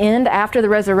done at the end after the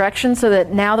resurrection, so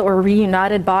that now that we're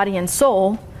reunited body and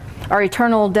soul, our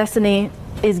eternal destiny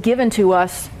is given to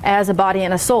us as a body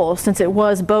and a soul, since it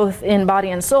was both in body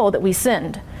and soul that we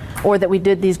sinned, or that we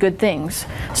did these good things.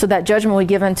 So that judgment will be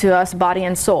given to us, body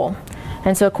and soul.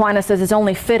 And so Aquinas says it's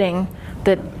only fitting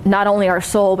that not only our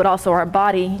soul, but also our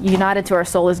body, united to our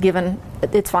soul, is given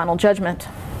its final judgment.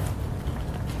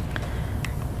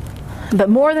 But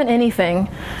more than anything,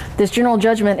 this general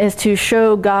judgment is to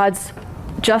show God's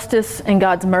justice and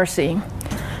God's mercy.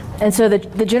 And so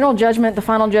the general judgment, the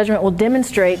final judgment, will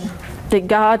demonstrate that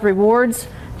God rewards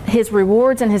his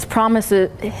rewards and his promises,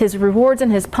 his rewards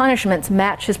and his punishments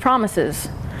match his promises.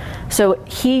 So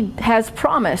he has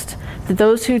promised that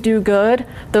those who do good,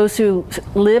 those who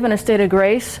live in a state of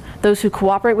grace, those who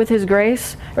cooperate with his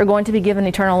grace are going to be given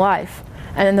eternal life.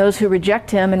 And then those who reject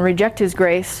him and reject his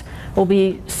grace will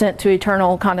be sent to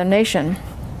eternal condemnation.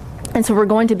 And so we're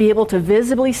going to be able to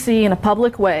visibly see in a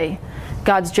public way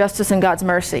God's justice and God's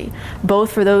mercy,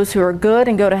 both for those who are good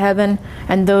and go to heaven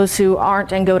and those who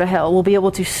aren't and go to hell. We'll be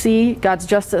able to see God's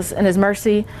justice and his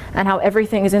mercy and how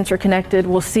everything is interconnected.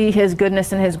 We'll see his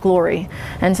goodness and his glory.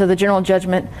 And so the general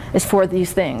judgment is for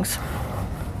these things.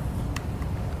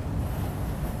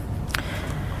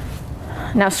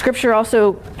 Now, Scripture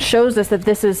also shows us that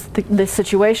this is the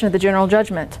situation of the general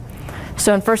judgment.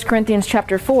 So in 1 Corinthians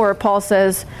chapter 4, Paul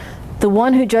says, "The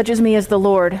one who judges me is the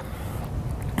Lord,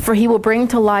 for he will bring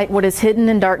to light what is hidden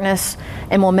in darkness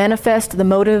and will manifest the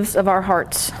motives of our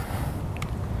hearts."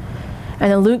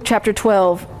 And in Luke chapter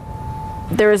 12,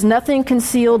 "There is nothing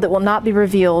concealed that will not be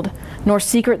revealed, nor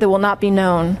secret that will not be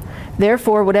known.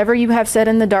 Therefore, whatever you have said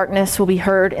in the darkness will be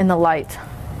heard in the light."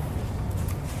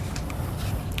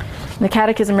 The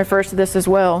Catechism refers to this as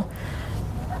well.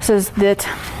 It says that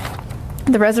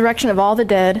the resurrection of all the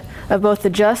dead, of both the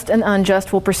just and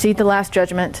unjust, will precede the last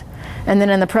judgment. And then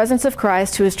in the presence of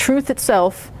Christ, who is truth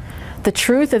itself, the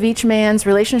truth of each man's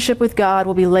relationship with God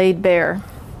will be laid bare.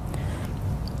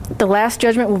 The last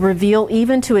judgment will reveal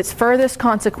even to its furthest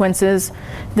consequences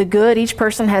the good each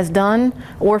person has done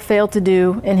or failed to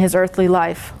do in his earthly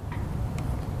life.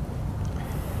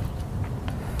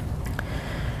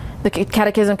 The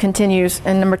Catechism continues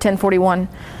in number 1041.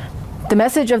 "The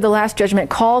message of the last judgment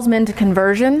calls men to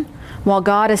conversion while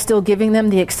God is still giving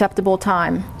them the acceptable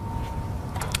time.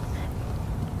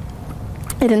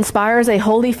 It inspires a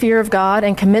holy fear of God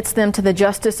and commits them to the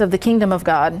justice of the kingdom of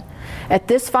God. At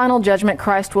this final judgment,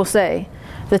 Christ will say,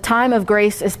 'The time of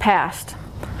grace is past.'"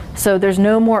 So there's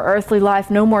no more earthly life,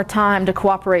 no more time to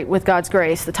cooperate with God's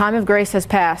grace. The time of grace has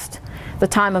passed. The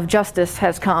time of justice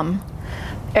has come.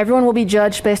 Everyone will be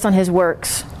judged based on his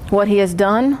works, what he has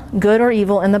done, good or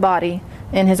evil, in the body,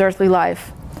 in his earthly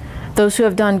life. Those who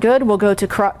have done good will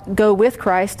go with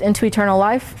Christ into eternal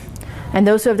life, and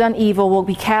those who have done evil will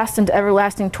be cast into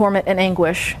everlasting torment and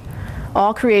anguish.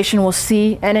 All creation will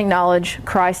see and acknowledge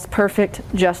Christ's perfect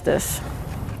justice.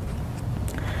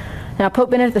 Now, Pope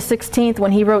Benedict XVI,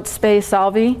 when he wrote Spe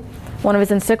Salvi, one of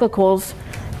his encyclicals,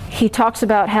 he talks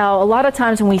about how a lot of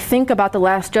times when we think about the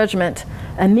Last Judgment,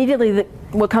 immediately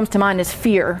what comes to mind is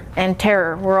fear and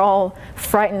terror. We're all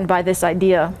frightened by this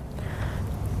idea.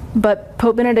 But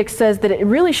Pope Benedict says that it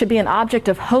really should be an object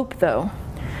of hope, though,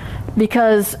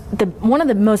 because one of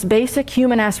the most basic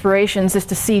human aspirations is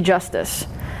to see justice,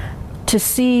 to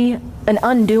see an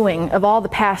undoing of all the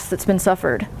past that's been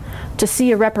suffered, to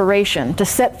see a reparation, to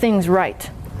set things right,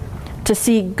 to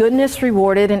see goodness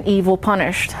rewarded and evil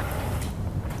punished.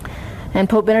 And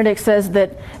Pope Benedict says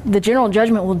that the general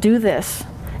judgment will do this.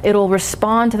 It'll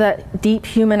respond to that deep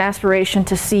human aspiration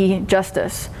to see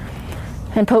justice.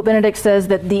 And Pope Benedict says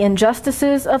that the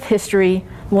injustices of history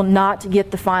will not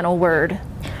get the final word,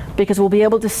 because we'll be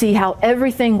able to see how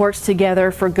everything works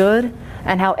together for good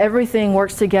and how everything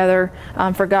works together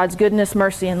for God's goodness,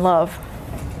 mercy, and love.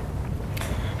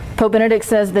 Pope Benedict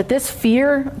says that this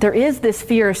fear, there is this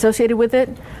fear associated with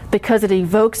it because it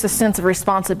evokes a sense of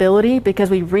responsibility, because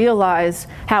we realize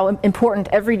how important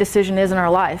every decision is in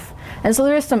our life. And so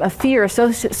there is a fear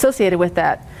associated with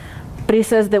that. But he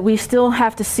says that we still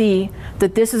have to see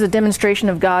that this is a demonstration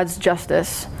of God's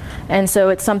justice. And so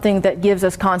it's something that gives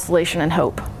us consolation and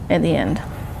hope in the end.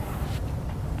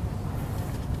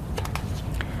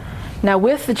 Now,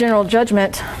 with the general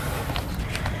judgment,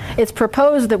 it's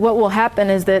proposed that what will happen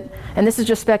is that, and this is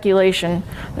just speculation,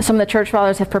 some of the church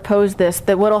fathers have proposed this,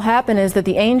 that what will happen is that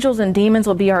the angels and demons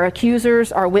will be our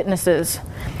accusers, our witnesses.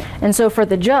 And so for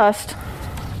the just,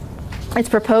 it's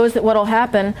proposed that what will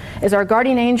happen is our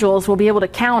guardian angels will be able to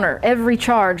counter every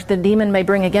charge the demon may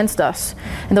bring against us.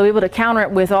 And they'll be able to counter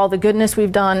it with all the goodness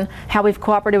we've done, how we've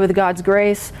cooperated with God's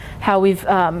grace, how we've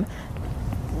done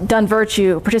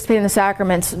virtue, participated in the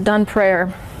sacraments, done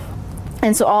prayer.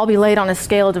 And so all be laid on a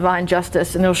scale of divine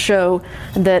justice, and it'll show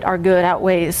that our good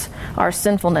outweighs our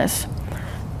sinfulness.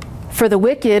 For the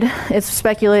wicked, it's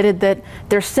speculated that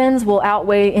their sins will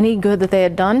outweigh any good that they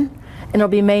had done, and it'll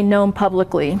be made known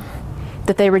publicly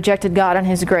that they rejected God and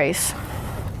His grace.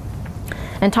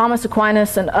 And Thomas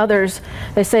Aquinas and others,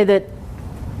 they say that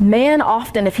man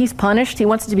often, if he's punished, he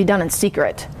wants it to be done in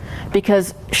secret,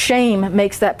 because shame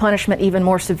makes that punishment even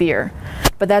more severe.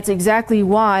 But that's exactly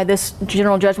why this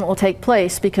general judgment will take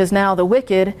place, because now the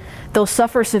wicked, they'll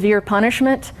suffer severe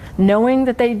punishment knowing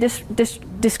that they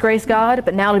disgrace God,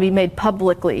 but now to be made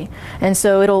publicly. And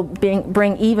so it'll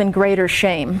bring even greater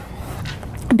shame,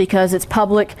 because it's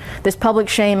public. This public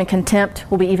shame and contempt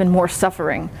will be even more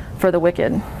suffering for the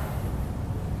wicked.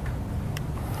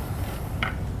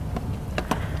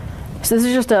 So this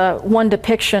is just one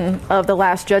depiction of the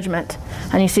last judgment.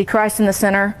 And you see Christ in the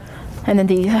center, and then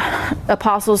the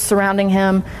apostles surrounding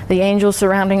him, the angels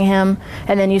surrounding him,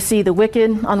 and then you see the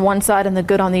wicked on one side and the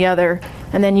good on the other.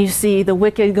 And then you see the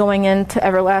wicked going into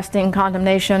everlasting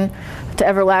condemnation, to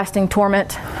everlasting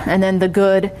torment, and then the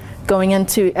good going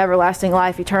into everlasting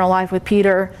life, eternal life with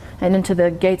Peter, and into the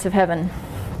gates of heaven.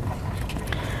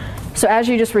 So as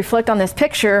you just reflect on this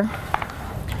picture,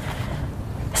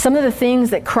 some of the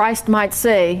things that Christ might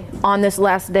say on this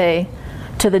last day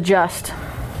to the just.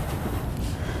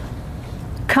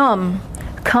 Come,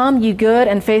 come, you good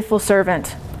and faithful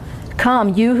servant.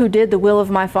 Come, you who did the will of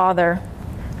my Father.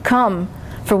 Come,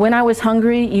 for when I was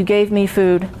hungry, you gave me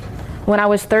food. When I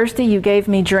was thirsty, you gave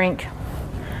me drink.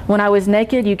 When I was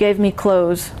naked, you gave me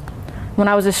clothes. When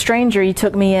I was a stranger, you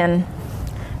took me in.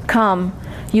 Come,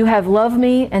 you have loved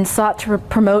me and sought to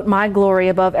promote my glory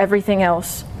above everything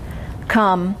else.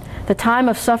 Come, the time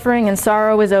of suffering and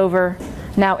sorrow is over.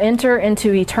 Now enter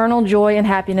into eternal joy and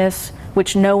happiness,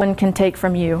 which no one can take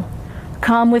from you.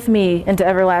 Come with me into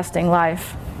everlasting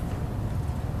life.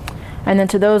 And then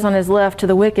to those on his left, to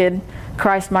the wicked,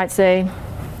 Christ might say,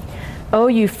 O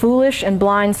you foolish and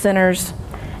blind sinners,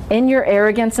 in your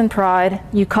arrogance and pride,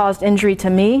 you caused injury to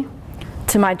me,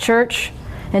 to my church,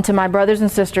 and to my brothers and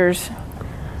sisters.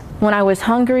 When I was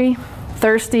hungry,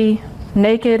 thirsty,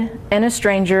 naked, and a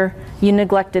stranger, you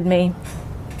neglected me.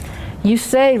 You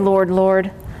say, Lord,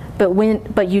 Lord,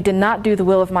 but you did not do the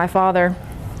will of my Father.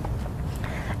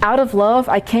 Out of love,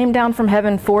 I came down from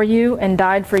heaven for you and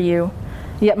died for you,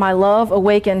 yet my love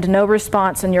awakened no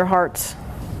response in your hearts.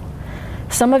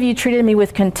 Some of you treated me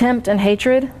with contempt and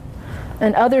hatred,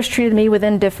 and others treated me with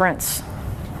indifference.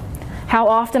 How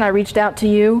often I reached out to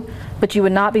you, but you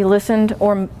would not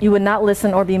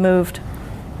listen or be moved.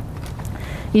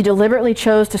 You deliberately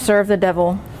chose to serve the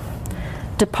devil.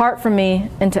 Depart from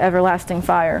me into everlasting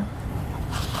fire.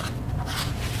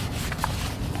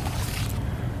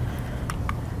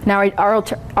 Now,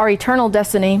 our eternal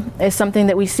destiny is something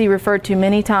that we see referred to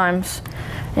many times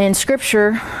in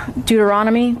Scripture,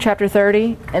 Deuteronomy chapter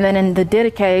 30, and then in the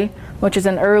Didache, which is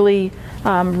an early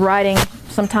writing,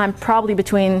 sometime probably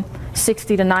between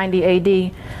 60 to 90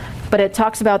 AD. But it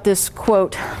talks about this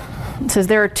quote. It says,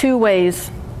 there are two ways,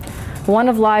 one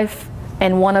of life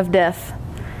and one of death,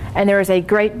 and there is a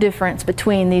great difference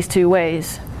between these two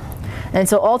ways. And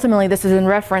so ultimately this is in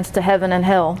reference to heaven and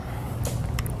hell.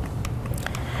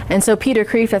 And so Peter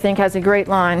Kreeft, I think, has a great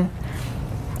line.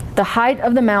 The height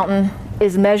of the mountain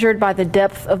is measured by the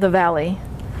depth of the valley.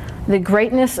 The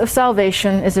greatness of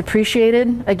salvation is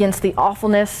appreciated against the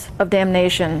awfulness of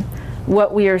damnation,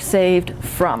 what we are saved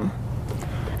from.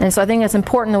 And so I think it's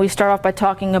important that we start off by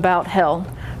talking about hell.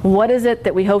 What is it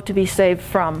that we hope to be saved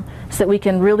from, so that we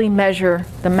can really measure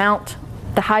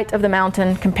the height of the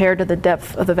mountain compared to the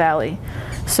depth of the valley?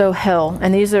 So hell,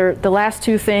 and these are the last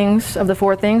two things of the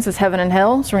four things, is heaven and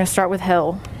hell. So we're going to start with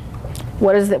hell.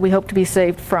 What is it that we hope to be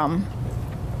saved from?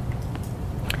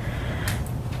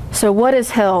 So what is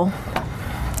hell?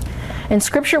 In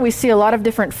Scripture we see a lot of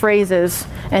different phrases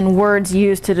and words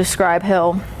used to describe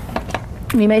hell.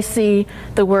 We may see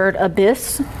the word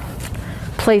abyss,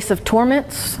 place of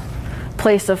torments,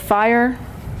 place of fire,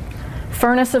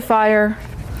 furnace of fire,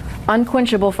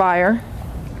 unquenchable fire,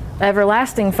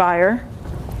 everlasting fire,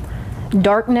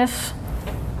 darkness,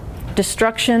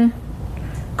 destruction,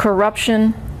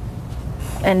 corruption,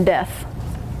 and death.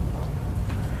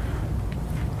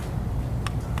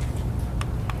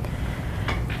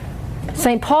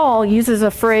 St. Paul uses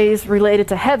a phrase related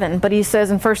to heaven, but he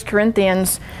says in 1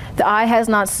 Corinthians, the eye has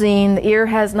not seen, the ear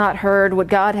has not heard what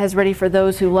God has ready for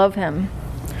those who love him.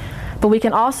 But we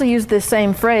can also use this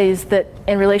same phrase that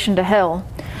in relation to hell,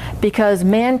 because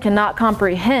man cannot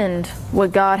comprehend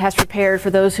what God has prepared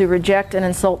for those who reject and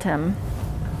insult him.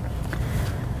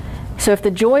 So if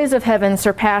the joys of heaven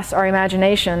surpass our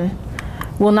imagination,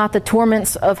 will not the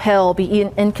torments of hell be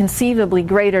inconceivably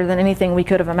greater than anything we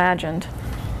could have imagined?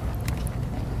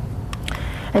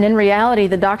 And in reality,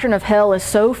 the doctrine of hell is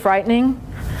so frightening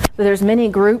that there's many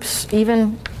groups,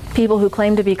 even people who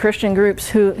claim to be Christian groups,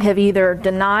 who have either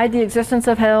denied the existence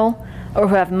of hell or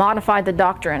who have modified the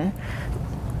doctrine.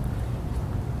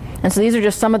 And so these are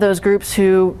just some of those groups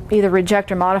who either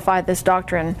reject or modify this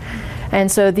doctrine. And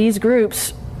so these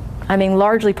groups I mean,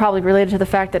 largely probably related to the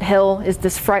fact that hell is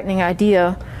this frightening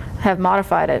idea, have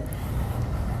modified it.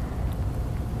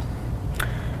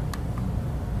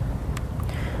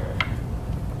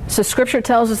 So Scripture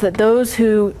tells us that those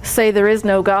who say there is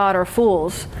no God are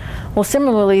fools. Well,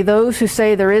 similarly, those who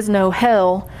say there is no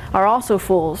hell are also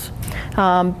fools,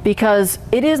 because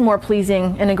it is more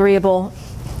pleasing and agreeable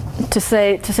to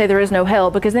say there is no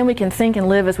hell, because then we can think and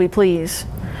live as we please.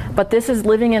 But this is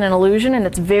living in an illusion, and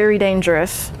it's very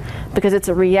dangerous because it's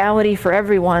a reality for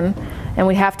everyone, and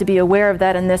we have to be aware of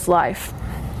that in this life.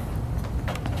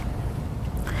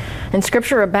 And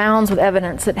Scripture abounds with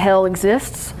evidence that hell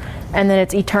exists and that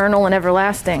it's eternal and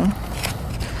everlasting.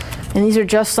 And these are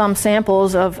just some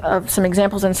samples of some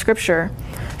examples in Scripture.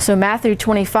 So Matthew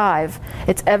 25,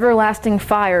 it's everlasting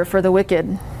fire for the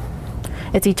wicked.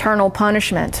 It's eternal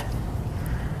punishment.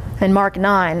 And Mark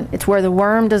 9, it's where the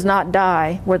worm does not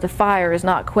die, where the fire is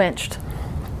not quenched.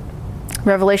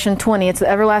 Revelation 20, it's the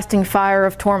everlasting fire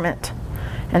of torment.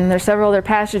 And there's several other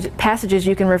passages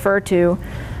you can refer to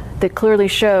that clearly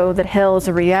show that hell is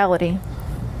a reality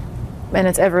and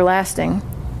it's everlasting.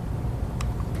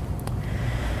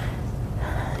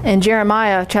 In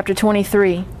Jeremiah chapter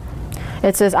 23,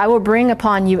 it says, I will bring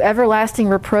upon you everlasting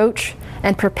reproach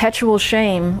and perpetual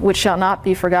shame, which shall not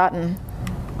be forgotten.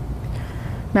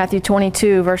 Matthew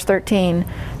 22, verse 13,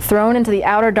 thrown into the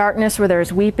outer darkness where there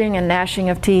is weeping and gnashing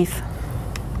of teeth.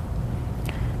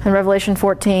 And Revelation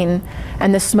 14,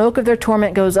 and the smoke of their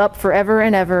torment goes up forever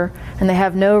and ever, and they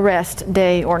have no rest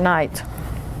day or night.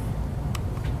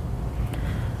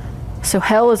 So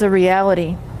hell is a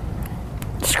reality.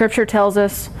 Scripture tells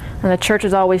us, and the church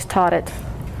has always taught it.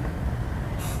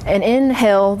 And in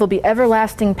hell, there'll be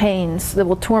everlasting pains that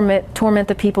will torment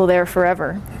the people there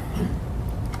forever.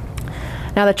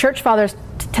 Now, the church fathers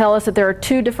tell us that there are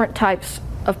two different types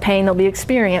of pain that will be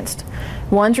experienced.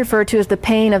 One's referred to as the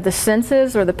pain of the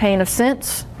senses, or the pain of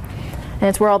sense, and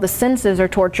it's where all the senses are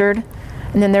tortured.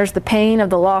 And then there's the pain of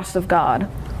the loss of God,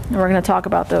 and we're going to talk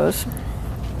about those.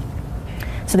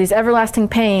 So these everlasting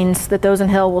pains that those in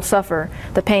hell will suffer,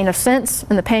 the pain of sense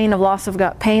and the pain of loss of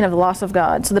God, pain of the loss of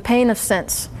God. So the pain of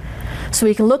sense. So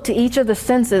we can look to each of the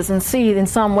senses and see in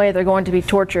some way they're going to be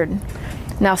tortured.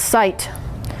 Now, sight.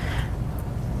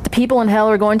 The people in hell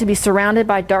are going to be surrounded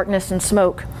by darkness and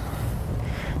smoke.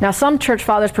 Now, some church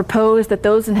fathers propose that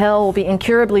those in hell will be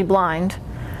incurably blind,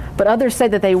 but others say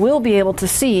that they will be able to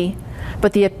see,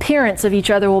 but the appearance of each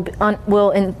other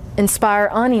will inspire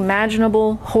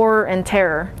unimaginable horror and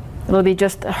terror. It'll be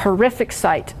just a horrific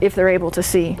sight if they're able to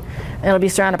see. And it'll be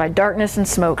surrounded by darkness and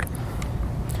smoke.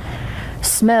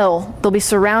 Smell. They'll be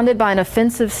surrounded by an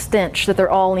offensive stench that they're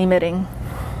all emitting.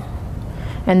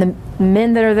 And the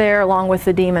men that are there along with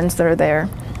the demons that are there.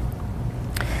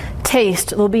 Taste.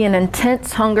 There'll be an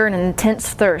intense hunger and an intense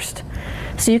thirst.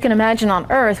 So you can imagine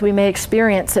on earth we may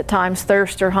experience at times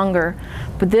thirst or hunger,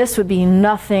 but this would be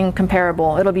nothing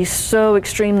comparable. It'll be so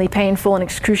extremely painful and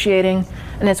excruciating,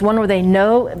 and it's one where they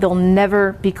know they'll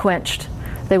never be quenched.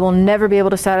 They will never be able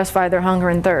to satisfy their hunger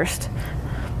and thirst.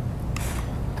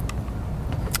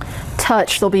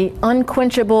 Touch. There'll be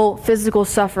unquenchable physical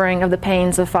suffering of the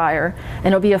pains of fire, and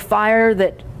it'll be a fire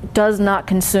that does not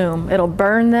consume. It'll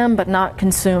burn them but not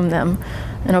consume them,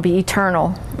 and it'll be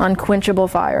eternal, unquenchable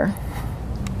fire.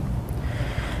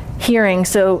 Hearing.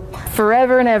 So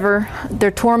forever and ever their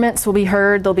torments will be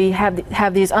heard. They'll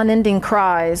have these unending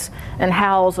cries and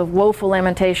howls of woeful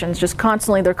lamentations. Just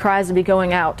constantly their cries will be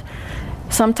going out.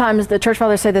 Sometimes the church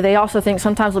fathers say that they also think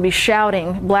sometimes they'll be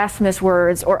shouting blasphemous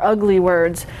words or ugly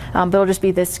words, but it'll just be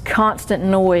this constant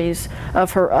noise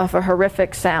of a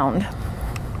horrific sound.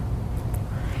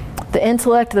 The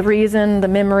intellect, the reason, the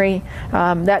memory,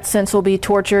 that sense will be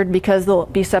tortured because they'll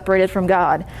be separated from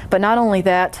God. But not only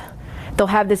that, they'll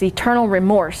have this eternal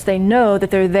remorse. They know that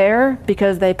they're there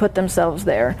because they put themselves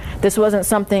there. This wasn't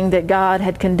something that God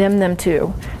had condemned them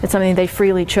to. It's something they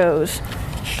freely chose.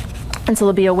 And so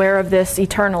they'll be aware of this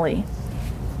eternally.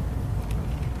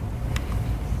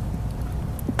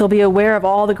 They'll be aware of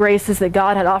all the graces that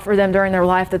God had offered them during their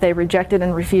life that they rejected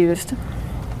and refused.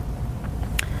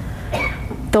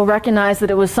 They'll recognize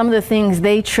that it was some of the things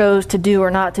they chose to do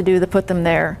or not to do that put them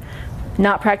there.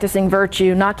 Not practicing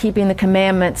virtue, not keeping the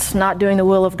commandments, not doing the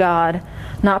will of God,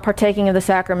 not partaking of the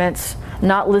sacraments,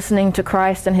 not listening to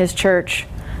Christ and His church,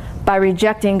 by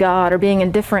rejecting God or being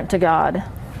indifferent to God,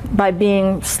 by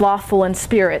being slothful in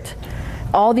spirit.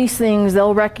 All these things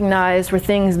they'll recognize were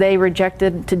things they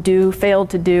rejected to do, failed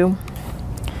to do,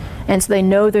 and so they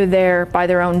know they're there by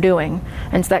their own doing,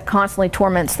 and so that constantly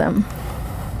torments them.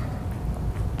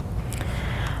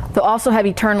 They'll also have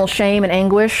eternal shame and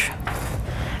anguish.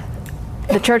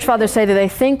 The church fathers say that they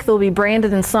think they'll be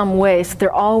branded in some way, so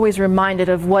they're always reminded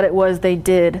of what it was they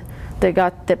did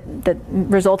that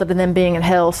resulted in them being in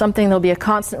hell. Something that'll be a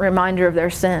constant reminder of their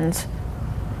sins.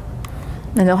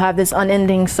 And they'll have this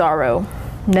unending sorrow,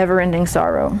 never-ending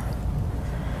sorrow.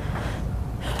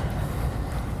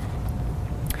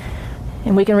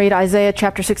 And we can read Isaiah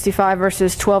chapter 65,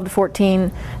 verses 12 to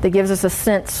 14, that gives us a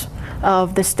sense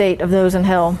of the state of those in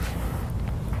hell.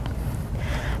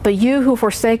 But you who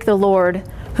forsake the Lord,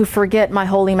 who forget my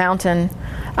holy mountain,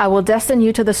 I will destine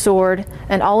you to the sword,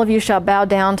 and all of you shall bow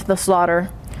down to the slaughter.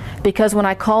 Because when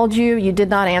I called you, you did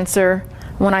not answer.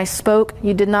 When I spoke,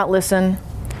 you did not listen.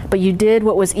 But you did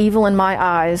what was evil in my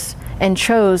eyes, and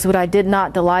chose what I did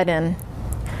not delight in.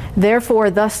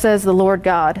 Therefore, thus says the Lord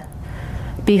God,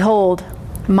 Behold,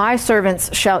 my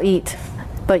servants shall eat,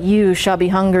 but you shall be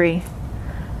hungry.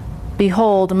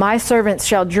 Behold, my servants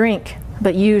shall drink,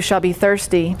 but you shall be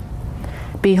thirsty.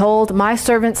 Behold, my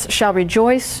servants shall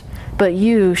rejoice, but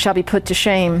you shall be put to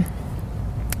shame.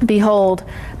 Behold,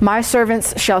 my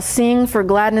servants shall sing for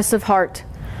gladness of heart,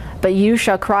 but you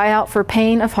shall cry out for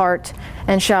pain of heart,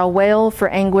 and shall wail for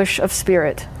anguish of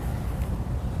spirit.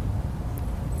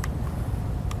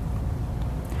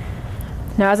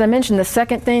 Now, as I mentioned, the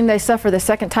second thing they suffer, the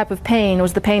second type of pain,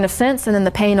 was the pain of sense and then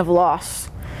the pain of loss.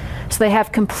 So they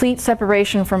have complete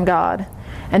separation from God.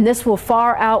 And this will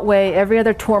far outweigh every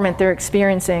other torment they're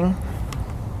experiencing.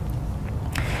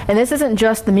 And this isn't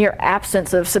just the mere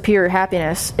absence of superior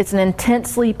happiness. It's an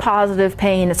intensely positive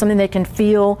pain. It's something they can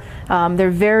feel.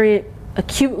 They're very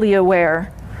acutely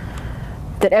aware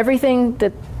that everything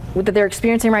that they're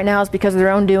experiencing right now is because of their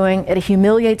own doing. It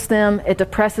humiliates them. It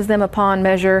depresses them upon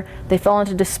measure. They fall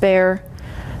into despair.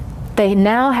 They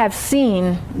now have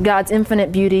seen God's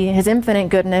infinite beauty, His infinite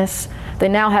goodness. They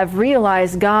now have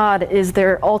realized God is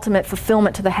their ultimate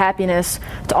fulfillment to the happiness,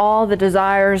 to all the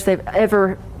desires they've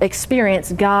ever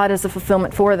experienced. God is the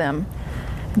fulfillment for them.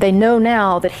 They know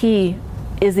now that He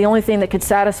is the only thing that could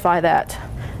satisfy that.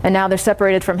 And now they're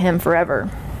separated from Him forever.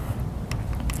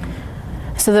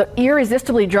 So they're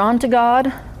irresistibly drawn to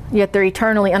God, yet they're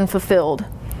eternally unfulfilled.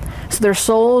 So their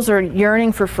souls are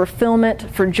yearning for fulfillment,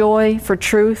 for joy, for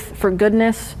truth, for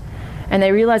goodness. And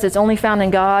they realize it's only found in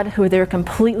God, who they're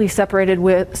completely separated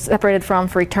from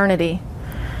for eternity.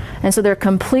 And so they're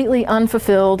completely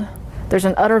unfulfilled. There's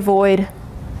an utter void.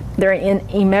 They're in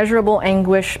immeasurable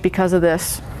anguish because of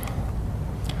this.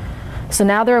 So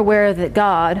now they're aware that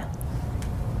God,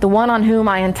 the one on whom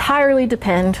I entirely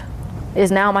depend, is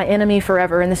now my enemy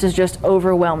forever, and this is just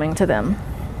overwhelming to them.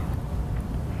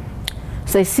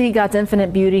 So they see God's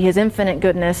infinite beauty, His infinite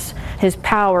goodness, His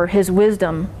power, His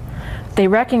wisdom. They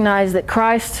recognize that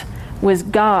Christ was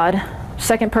God,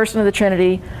 second person of the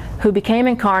Trinity, who became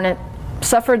incarnate,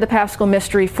 suffered the Paschal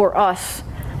mystery for us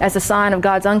as a sign of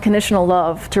God's unconditional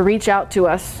love to reach out to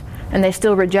us, and they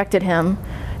still rejected Him.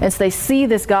 And so they see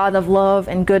this God of love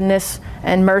and goodness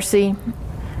and mercy,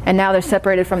 and now they're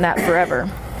separated from that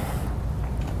forever.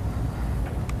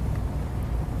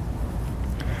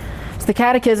 So the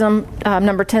Catechism,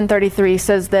 number 1033,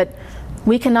 says that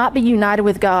we cannot be united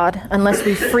with God unless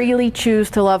we freely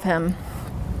choose to love Him.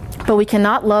 But we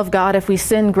cannot love God if we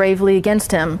sin gravely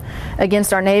against Him,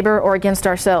 against our neighbor, or against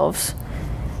ourselves.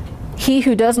 He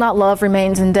who does not love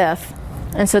remains in death.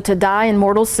 And so to die in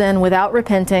mortal sin without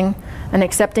repenting and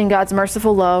accepting God's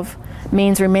merciful love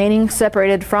means remaining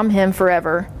separated from Him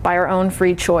forever by our own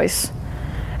free choice.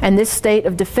 And this state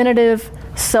of definitive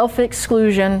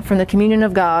self-exclusion from the communion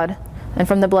of God and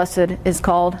from the blessed is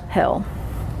called hell.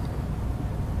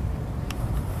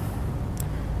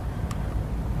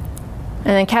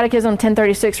 And then Catechism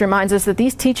 1036 reminds us that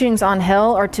these teachings on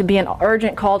hell are to be an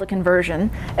urgent call to conversion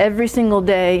every single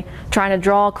day, trying to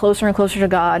draw closer and closer to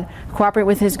God, cooperate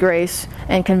with His grace,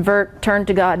 and turn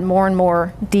to God more and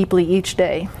more deeply each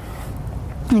day.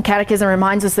 And Catechism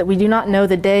reminds us that we do not know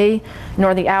the day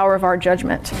nor the hour of our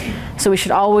judgment, so we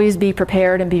should always be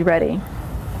prepared and be ready.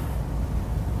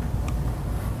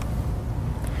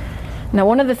 Now,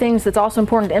 one of the things that's also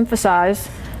important to emphasize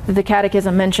that the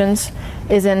Catechism mentions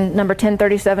is in number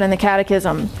 1037 in the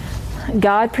Catechism.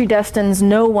 God predestines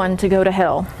no one to go to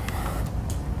hell.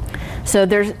 So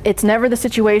it's never the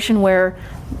situation where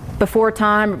before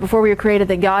we were created,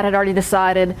 that God had already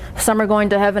decided some are going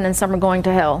to heaven and some are going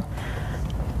to hell.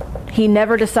 He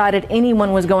never decided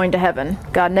anyone was going to heaven.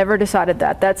 God never decided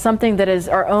that. That's something that is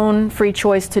our own free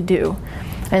choice to do.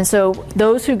 And so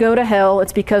those who go to hell,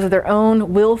 it's because of their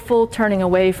own willful turning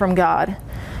away from God.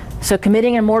 So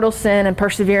committing a mortal sin and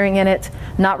persevering in it,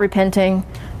 not repenting,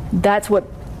 that's what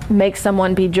makes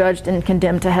someone be judged and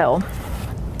condemned to hell.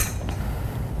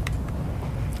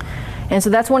 And so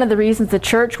that's one of the reasons the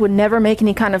church would never make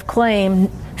any kind of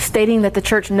claim stating that the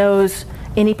church knows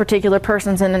any particular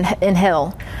persons in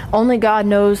hell. Only God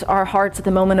knows our hearts at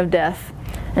the moment of death.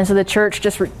 And so the church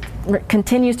just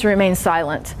continues to remain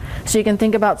silent. So you can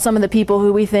think about some of the people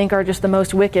who we think are just the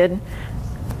most wicked.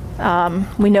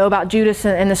 We know about Judas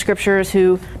in the scriptures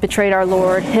who betrayed our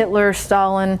Lord, Hitler,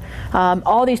 Stalin,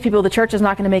 all these people. The church is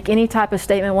not going to make any type of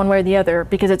statement one way or the other,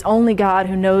 because it's only God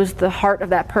who knows the heart of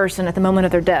that person at the moment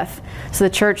of their death. So the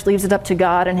church leaves it up to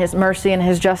God and His mercy and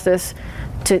His justice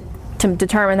to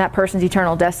determine that person's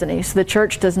eternal destiny. So the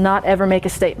church does not ever make a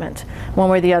statement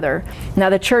one way or the other. Now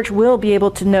the church will be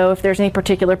able to know if there's any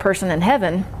particular person in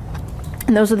heaven,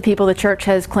 and those are the people the church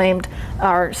has claimed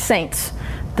are saints,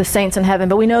 the saints in heaven.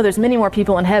 But we know there's many more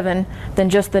people in heaven than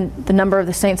just the number of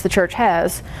the saints the church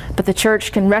has. But the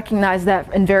church can recognize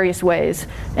that in various ways.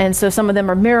 And so some of them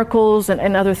are miracles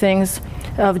and other things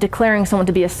of declaring someone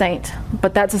to be a saint.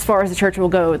 But that's as far as the church will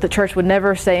go. The church would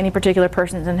never say any particular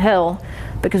person's in hell,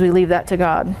 because we leave that to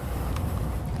God.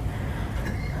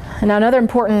 And now another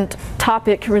important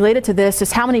topic related to this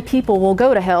is how many people will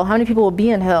go to hell? How many people will be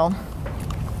in hell?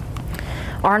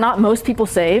 Are not most people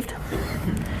saved?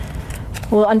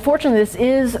 Well, unfortunately, this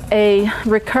is a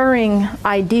recurring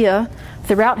idea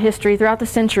throughout history, throughout the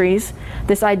centuries,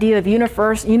 this idea of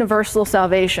universal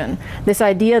salvation, this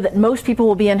idea that most people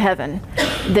will be in heaven,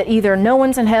 that either no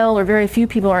one's in hell or very few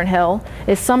people are in hell,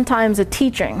 is sometimes a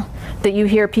teaching that you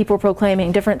hear people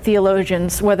proclaiming, different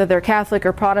theologians, whether they're Catholic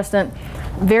or Protestant.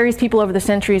 Various people over the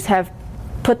centuries have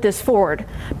put this forward,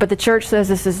 but the church says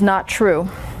this is not true.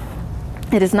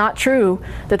 It is not true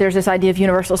that there's this idea of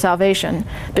universal salvation,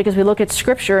 because we look at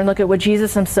Scripture and look at what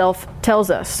Jesus Himself tells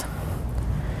us.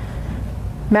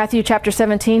 Matthew chapter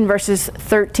 17, verses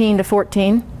 13 to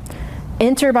 14.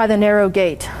 Enter by the narrow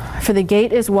gate, for the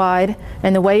gate is wide,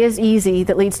 and the way is easy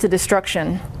that leads to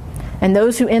destruction, and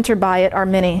those who enter by it are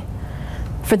many.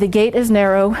 For the gate is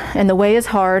narrow, and the way is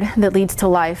hard that leads to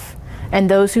life, and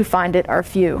those who find it are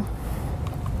few.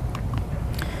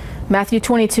 Matthew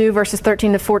 22, verses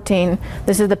 13 to 14.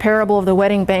 This is the parable of the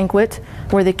wedding banquet,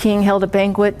 where the king held a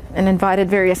banquet and invited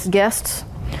various guests.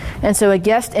 And so a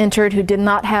guest entered who did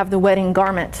not have the wedding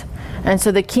garment. And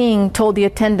so the king told the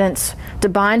attendants to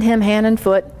bind him hand and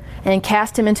foot and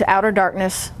cast him into outer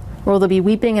darkness, where there'll be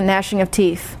weeping and gnashing of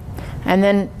teeth. And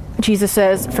then Jesus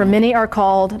says, for many are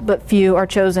called, but few are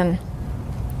chosen.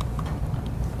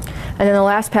 And then the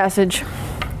last passage,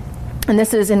 and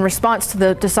this is in response to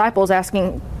the disciples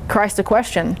asking Christ a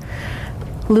question.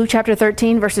 Luke chapter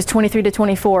 13, verses 23 to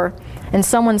 24. And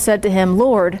someone said to him,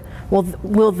 Lord,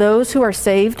 will those who are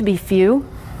saved be few?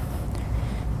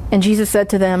 And Jesus said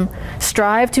to them,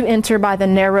 strive to enter by the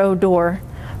narrow door,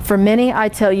 for many, I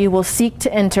tell you, will seek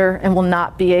to enter and will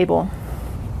not be able.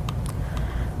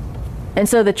 And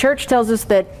so the church tells us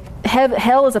that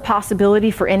hell is a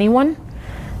possibility for anyone,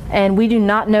 and we do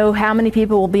not know how many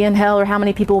people will be in hell or how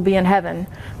many people will be in heaven.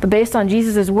 But based on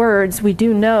Jesus' words, we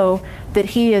do know that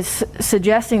He is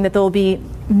suggesting that there will be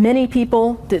many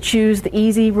people that choose the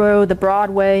easy road, the broad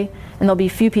way, and there'll be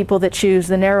few people that choose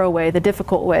the narrow way, the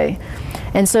difficult way.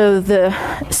 And so the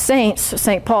saints,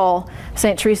 St. Paul,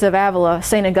 St. Teresa of Avila,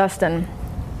 St. Augustine,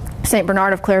 St.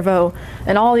 Bernard of Clairvaux,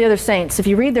 and all the other saints, if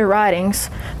you read their writings,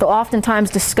 they'll oftentimes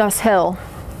discuss hell.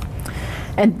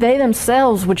 And they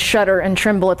themselves would shudder and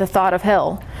tremble at the thought of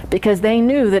hell, because they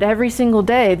knew that every single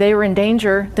day they were in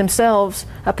danger themselves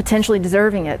of potentially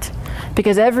deserving it.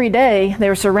 Because every day they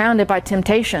were surrounded by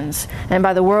temptations and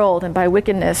by the world and by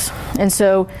wickedness. And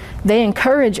so they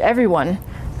encourage everyone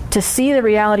to see the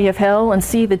reality of hell and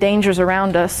see the dangers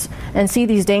around us and see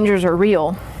these dangers are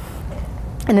real.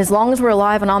 And as long as we're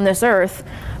alive and on this earth,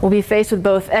 we'll be faced with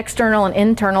both external and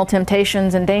internal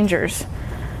temptations and dangers.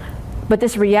 But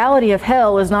this reality of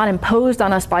hell is not imposed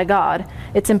on us by God.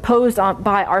 It's imposed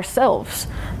by ourselves.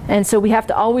 And so we have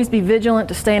to always be vigilant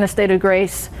to stay in a state of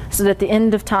grace, so that at the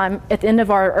end of time, at the end of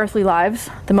our earthly lives,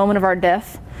 the moment of our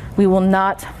death, we will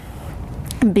not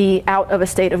be out of a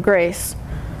state of grace.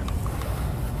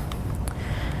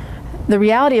 The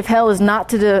reality of hell is not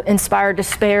to inspire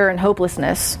despair and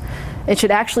hopelessness. It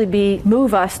should actually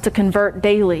move us to convert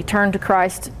daily, turn to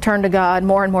Christ, turn to God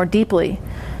more and more deeply.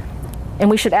 And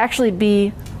we should actually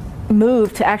be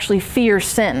moved to actually fear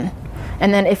sin.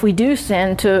 And then if we do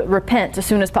sin, to repent as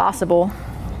soon as possible.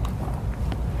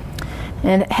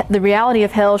 And the reality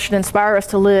of hell should inspire us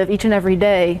to live each and every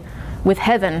day with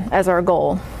heaven as our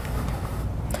goal.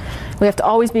 We have to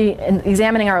always be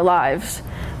examining our lives.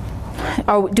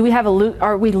 Are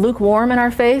we lukewarm in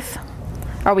our faith?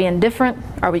 Are we indifferent?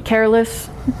 Are we careless?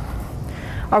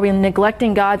 Are we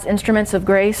neglecting God's instruments of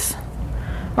grace?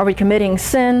 Are we committing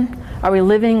sin? Are we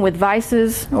living with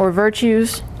vices or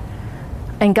virtues?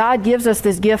 And God gives us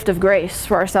this gift of grace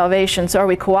for our salvation. So are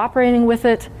we cooperating with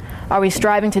it? Are we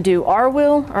striving to do our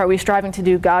will, or are we striving to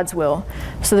do God's will?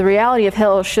 So the reality of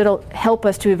hell should help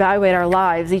us to evaluate our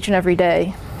lives each and every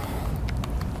day.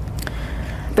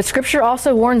 But Scripture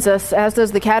also warns us, as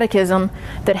does the Catechism,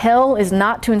 that hell is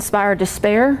not to inspire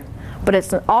despair, but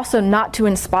it's also not to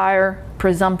inspire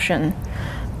presumption.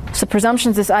 So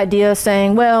presumption is this idea of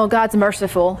saying, well, God's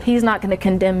merciful. He's not going to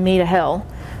condemn me to hell.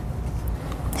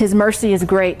 His mercy is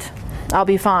great. I'll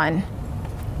be fine.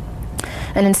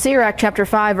 And in Sirach chapter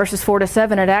 5, verses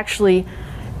 4-7, it actually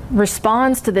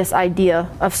responds to this idea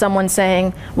of someone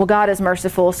saying, well, God is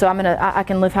merciful, so I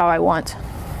can live how I want.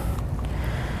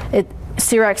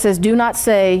 Sirach says, do not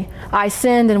say, I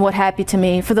sinned and what happened to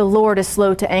me, for the Lord is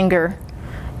slow to anger.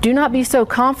 Do not be so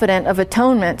confident of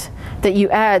atonement that you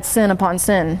add sin upon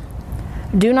sin.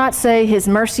 Do not say, his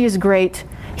mercy is great,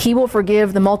 he will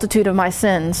forgive the multitude of my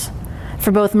sins.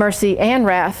 For both mercy and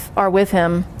wrath are with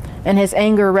him, and his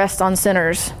anger rests on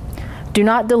sinners. Do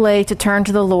not delay to turn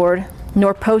to the Lord,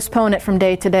 nor postpone it from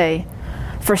day to day.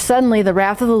 For suddenly the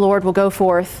wrath of the Lord will go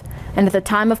forth, and at the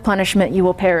time of punishment you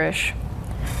will perish.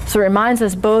 So it reminds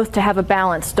us both to have a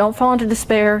balance. Don't fall into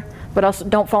despair, but also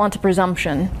don't fall into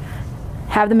presumption.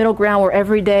 Have the middle ground where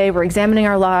every day we're examining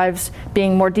our lives,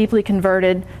 being more deeply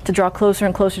converted to draw closer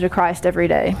and closer to Christ every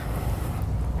day.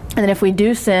 And then if we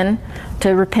do sin,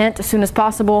 to repent as soon as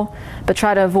possible, but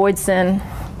try to avoid sin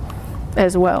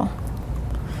as well.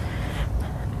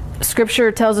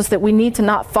 Scripture tells us that we need to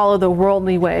not follow the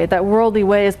worldly way. That worldly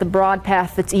way is the broad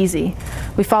path that's easy.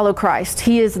 We follow Christ.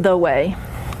 He is the way.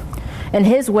 And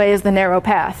his way is the narrow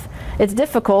path. It's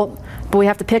difficult, but we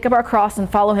have to pick up our cross and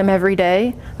follow him every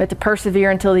day. We have to persevere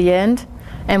until the end.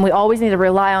 And we always need to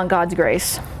rely on God's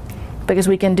grace, because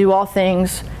we can do all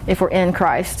things if we're in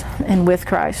Christ and with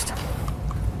Christ.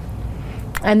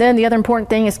 And then the other important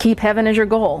thing is keep heaven as your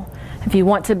goal. If you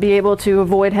want to be able to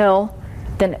avoid hell,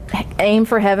 then aim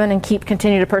for heaven and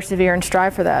continue to persevere and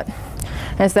strive for that.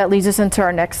 As that leads us into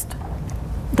our next,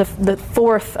 the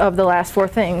fourth of the last four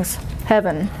things,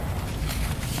 heaven.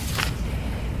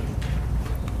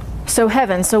 So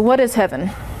heaven, so what is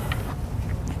heaven?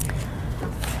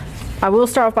 I will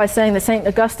start off by saying that St.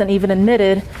 Augustine even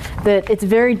admitted that it's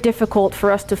very difficult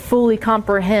for us to fully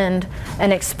comprehend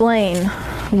and explain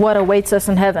what awaits us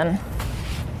in heaven.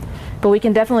 But we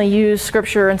can definitely use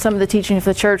Scripture and some of the teaching of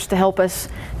the church to help us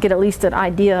get at least an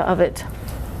idea of it.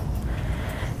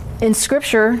 In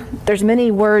Scripture, there's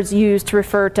many words used to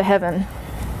refer to heaven.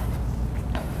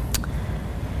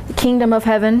 Kingdom of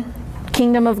heaven,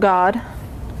 kingdom of God,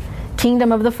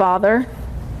 kingdom of the Father,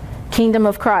 kingdom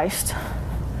of Christ,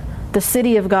 the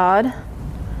city of God,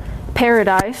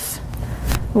 paradise,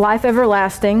 life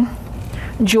everlasting,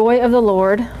 joy of the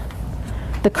Lord,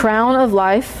 the crown of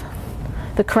life,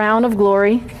 the crown of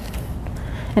glory,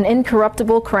 an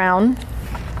incorruptible crown,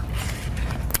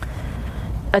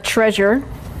 a treasure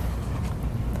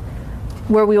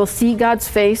where we will see God's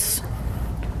face,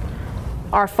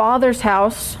 our Father's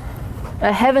house,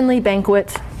 a heavenly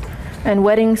banquet, and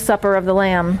wedding supper of the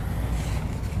Lamb.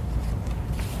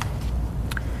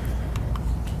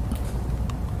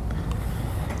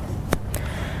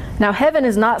 Now, heaven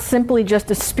is not simply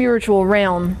just a spiritual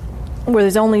realm where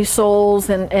there's only souls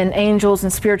and angels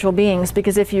and spiritual beings,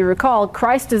 because if you recall,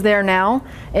 Christ is there now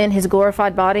in his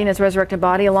glorified body and his resurrected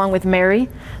body, along with Mary.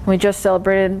 We just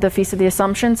celebrated the Feast of the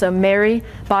Assumption, so Mary,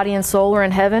 body and soul, are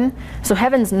in heaven. So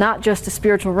heaven's not just a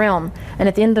spiritual realm. And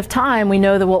at the end of time, we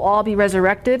know that we'll all be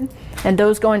resurrected, and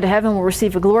those going to heaven will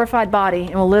receive a glorified body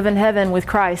and will live in heaven with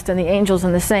Christ and the angels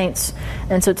and the saints.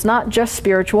 And so it's not just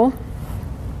spiritual.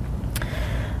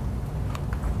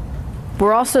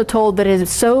 We're also told that it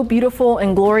is so beautiful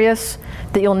and glorious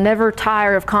that you'll never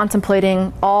tire of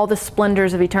contemplating all the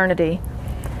splendors of eternity.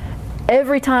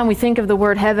 Every time we think of the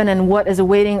word heaven and what is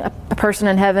awaiting a person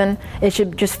in heaven, it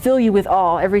should just fill you with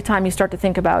awe every time you start to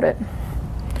think about it.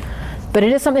 But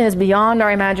it is something that's beyond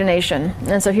our imagination.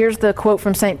 And so here's the quote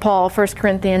from St. Paul, 1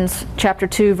 Corinthians chapter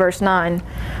 2, verse 9.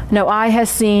 No eye has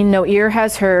seen, no ear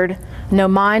has heard, no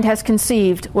mind has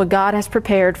conceived what God has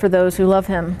prepared for those who love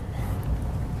him.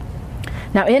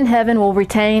 Now in heaven we'll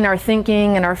retain our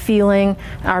thinking and our feeling,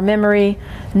 our memory.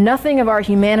 Nothing of our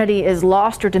humanity is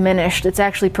lost or diminished. It's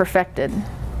actually perfected.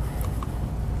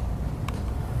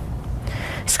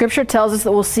 Scripture tells us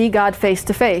that we'll see God face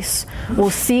to face. We'll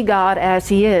see God as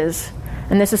he is.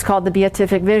 And this is called the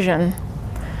beatific vision.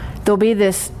 There'll be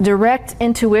this direct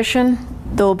intuition.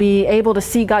 They'll be able to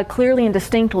see God clearly and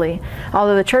distinctly,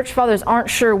 although the church fathers aren't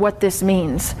sure what this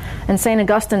means. And St.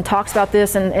 Augustine talks about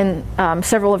this in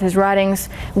several of his writings.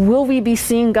 Will we be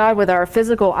seeing God with our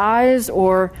physical eyes,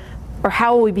 or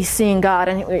how will we be seeing God?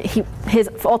 And his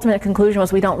ultimate conclusion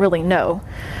was we don't really know.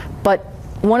 But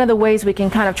one of the ways we can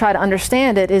kind of try to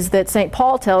understand it is that St.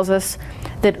 Paul tells us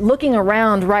that looking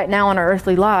around right now in our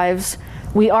earthly lives,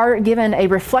 we are given a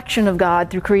reflection of God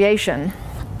through creation.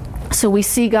 So we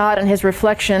see God and his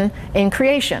reflection in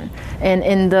creation and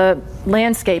in the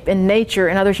landscape, in nature,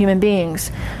 and other human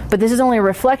beings. But this is only a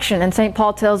reflection, and St.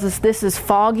 Paul tells us this is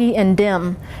foggy and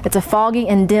dim. It's a foggy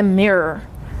and dim mirror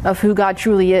of who God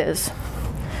truly is.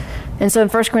 And so in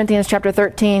 1 Corinthians chapter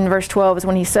 13, verse 12 is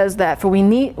when he says that, for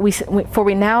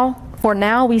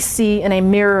now we see in a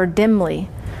mirror dimly,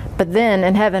 but then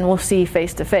in heaven we'll see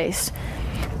face to face.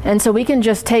 And so we can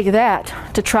just take that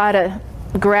to try to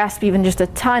grasp even just a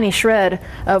tiny shred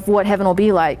of what heaven will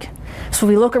be like. So if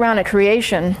we look around at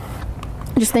creation,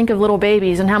 just think of little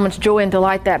babies and how much joy and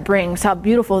delight that brings, how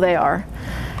beautiful they are.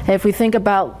 And if we think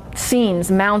about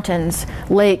scenes, mountains,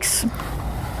 lakes,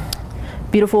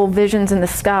 beautiful visions in the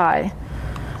sky,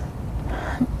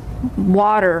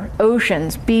 water,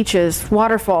 oceans, beaches,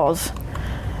 waterfalls,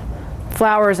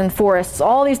 flowers and forests,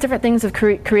 all these different things of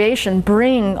creation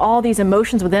bring all these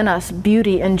emotions within us,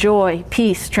 beauty and joy,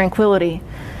 peace, tranquility.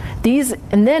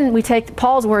 And then we take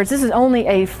Paul's words, this is only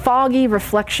a foggy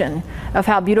reflection of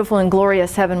how beautiful and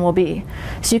glorious heaven will be.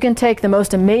 So you can take the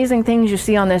most amazing things you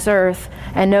see on this earth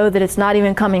and know that it's not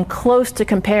even coming close to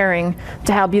comparing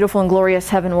to how beautiful and glorious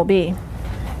heaven will be.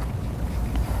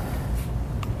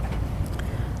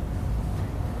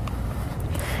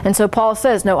 And so Paul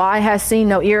says, no eye has seen,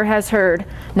 no ear has heard,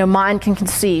 no mind can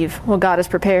conceive what God has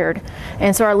prepared.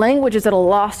 And so our language is at a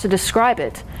loss to describe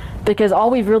it, because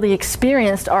all we've really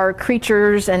experienced are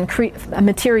creatures and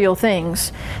material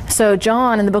things. So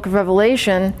John in the book of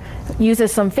Revelation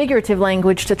uses some figurative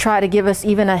language to try to give us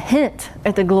even a hint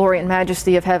at the glory and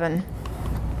majesty of heaven.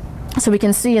 So we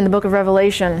can see in the book of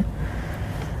Revelation,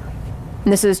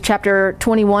 and this is chapter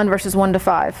 21, verses 1 to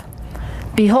 5.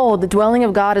 Behold, the dwelling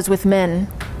of God is with men.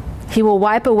 He will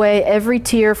wipe away every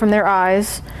tear from their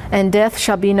eyes, and death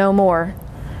shall be no more.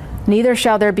 Neither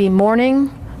shall there be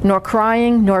mourning, nor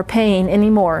crying, nor pain any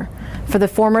more, for the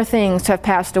former things have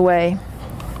passed away.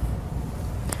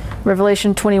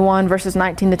 Revelation 21, verses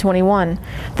 19 to 21.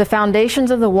 The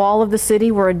foundations of the wall of the city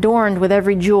were adorned with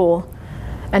every jewel,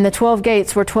 and the 12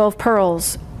 gates were 12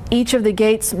 pearls, each of the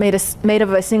gates made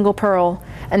of a single pearl,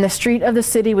 and the street of the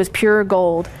city was pure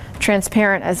gold,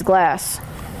 transparent as glass.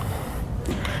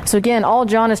 So again, all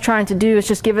John is trying to do is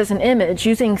just give us an image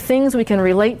using things we can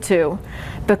relate to,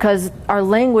 because our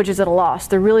language is at a loss.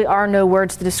 There really are no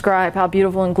words to describe how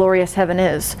beautiful and glorious heaven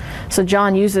is. So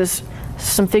John uses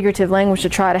some figurative language to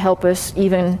try to help us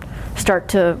even start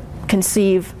to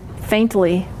conceive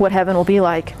faintly what heaven will be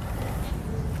like.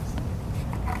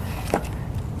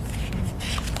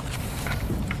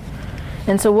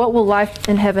 And so what will life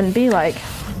in heaven be like?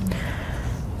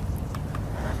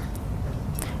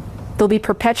 There'll be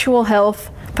perpetual health,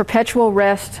 perpetual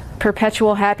rest,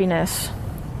 perpetual happiness.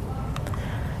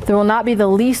 There will not be the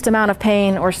least amount of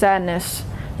pain or sadness.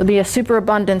 There'll be a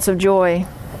superabundance of joy.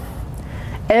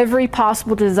 Every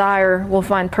possible desire will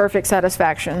find perfect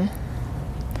satisfaction.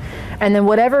 And then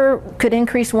whatever could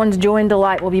increase one's joy and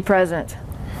delight will be present.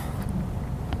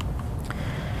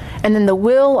 And then the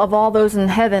will of all those in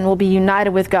heaven will be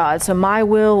united with God. So my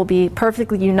will be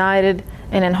perfectly united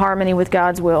and in harmony with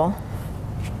God's will.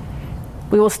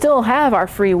 We will still have our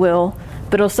free will,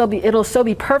 but it'll still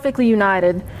be perfectly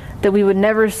united, that we would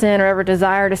never sin or ever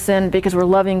desire to sin because we're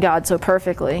loving God so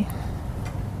perfectly.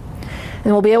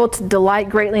 And we'll be able to delight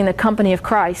greatly in the company of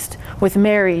Christ, with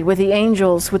Mary, with the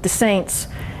angels, with the saints,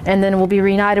 and then we'll be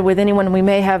reunited with anyone we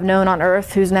may have known on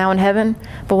earth who's now in heaven,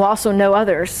 but we'll also know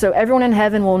others. So everyone in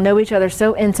heaven will know each other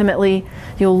so intimately,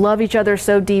 you'll love each other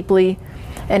so deeply,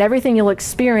 and everything you'll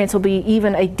experience will be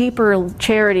even a deeper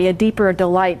charity, a deeper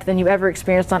delight than you ever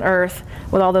experienced on earth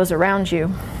with all those around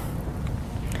you.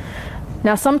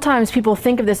 Now sometimes people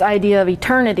think of this idea of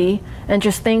eternity and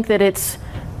just think that it's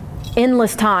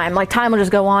endless time, like time will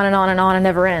just go on and on and on and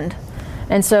never end.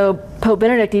 And so Pope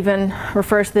Benedict even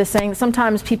refers to this, saying that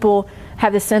sometimes people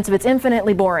have this sense of it's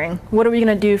infinitely boring. What are we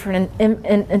going to do for an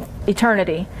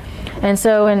eternity? And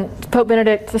so in Pope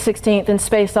Benedict XVI in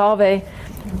Spe Salve,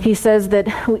 he says that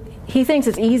he thinks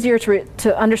it's easier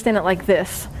to understand it like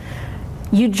this.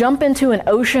 You jump into an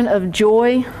ocean of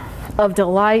joy, of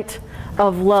delight,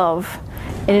 of love,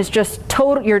 and it's just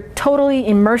you're totally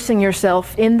immersing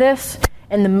yourself in this,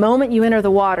 And the moment you enter the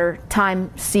water,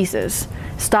 time ceases,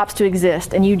 stops to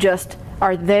exist, and you just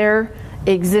are there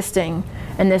existing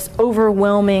in this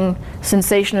overwhelming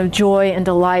sensation of joy and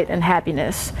delight and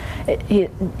happiness.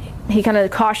 He kind of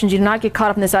cautions you to not get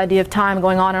caught up in this idea of time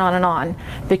going on and on and on,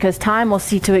 because time will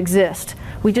cease to exist.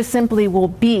 We just simply will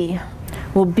be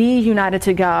united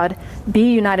to God,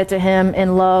 be united to Him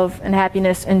in love and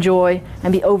happiness and joy,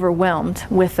 and be overwhelmed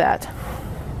with that.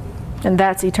 And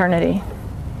that's eternity.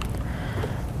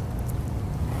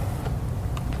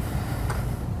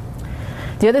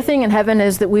 The other thing in heaven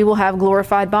is that we will have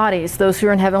glorified bodies. Those who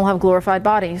are in heaven will have glorified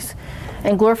bodies.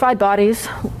 And glorified bodies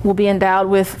will be endowed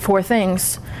with 4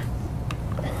 things: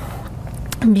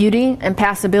 beauty,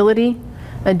 impassibility,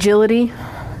 agility,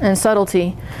 and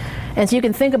subtlety. And so you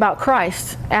can think about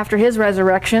Christ after His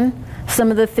resurrection.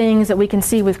 Some of the things that we can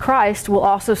see with Christ, we'll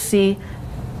also see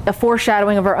a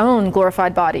foreshadowing of our own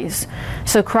glorified bodies.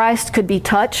 So Christ could be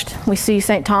touched. We see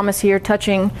St. Thomas here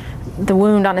touching the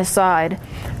wound on his side.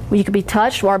 You could be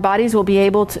touched. Our bodies will be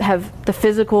able to have the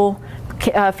physical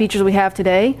features we have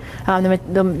today.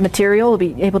 The material will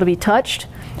be able to be touched.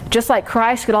 Just like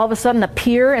Christ could all of a sudden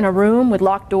appear in a room with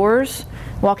locked doors,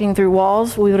 walking through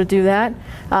walls, we'll be able to do that.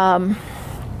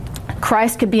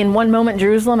 Christ could be in one moment in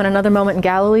Jerusalem and another moment in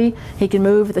Galilee. He can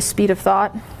move at the speed of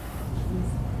thought.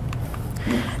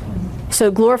 So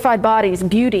glorified bodies,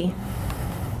 beauty.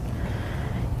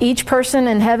 Each person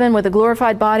in heaven with a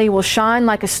glorified body will shine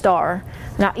like a star.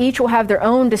 Now each will have their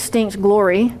own distinct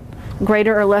glory,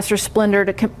 greater or lesser splendor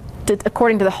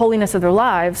according to the holiness of their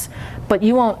lives, but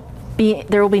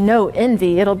there will be no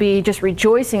envy. It'll be just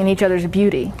rejoicing in each other's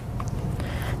beauty.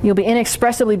 You'll be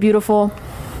inexpressibly beautiful,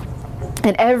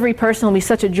 and every person will be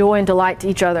such a joy and delight to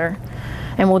each other,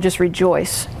 and we'll just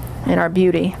rejoice in our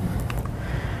beauty.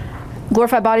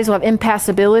 Glorified bodies will have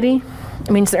impassibility.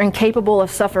 It means they're incapable of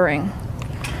suffering.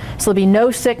 So there'll be no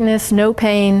sickness, no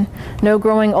pain, no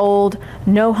growing old,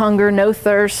 no hunger, no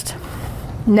thirst.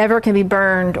 Never can be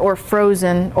burned or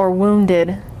frozen or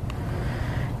wounded.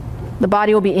 The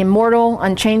body will be immortal,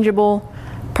 unchangeable,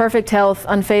 perfect health,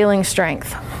 unfailing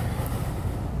strength.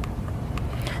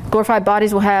 Glorified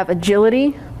bodies will have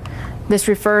agility. This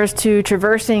refers to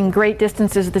traversing great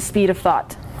distances at the speed of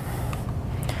thought.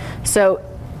 So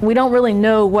we don't really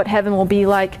know what heaven will be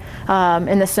like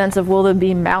in the sense of will there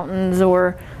be mountains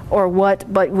or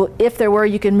what, but if there were,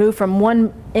 you can move from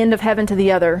one end of heaven to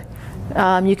the other.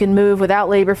 You can move without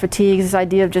labor, fatigue, this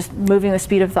idea of just moving the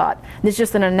speed of thought. This is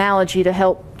just an analogy to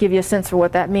help give you a sense for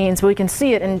what that means. But we can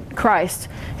see it in Christ,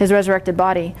 His resurrected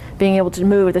body, being able to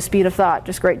move at the speed of thought,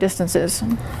 just great distances.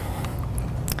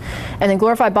 And then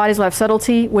glorified bodies will have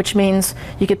subtlety, which means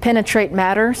you could penetrate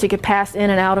matter, so you could pass in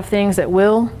and out of things at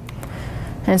will.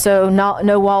 And so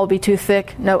no wall will be too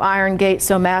thick, no iron gate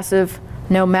so massive,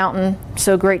 no mountain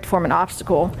so great to form an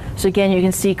obstacle. So again, you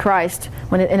can see Christ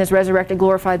in His resurrected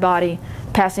glorified body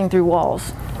passing through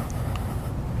walls.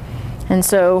 And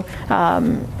so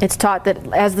it's taught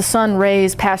that as the sun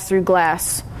rays pass through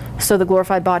glass, so the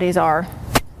glorified bodies are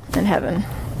in heaven.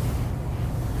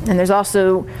 And there's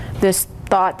also this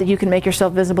thought that you can make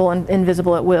yourself visible and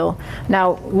invisible at will.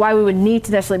 Now, why we would need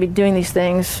to necessarily be doing these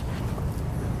things,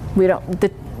 we don't.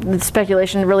 The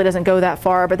speculation really doesn't go that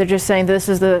far, but they're just saying this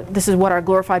is what our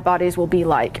glorified bodies will be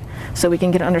like, so we can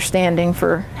get an understanding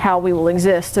for how we will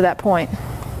exist to that point.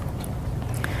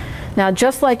 Now,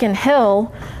 just like in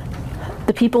hell,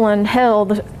 the people in hell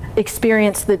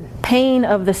experience the pain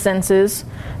of the senses,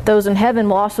 those in heaven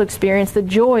will also experience the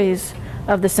joys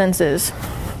of the senses.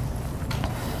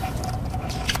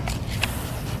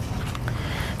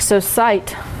 So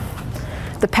sight,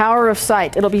 the power of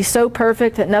sight. It'll be so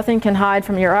perfect that nothing can hide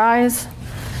from your eyes.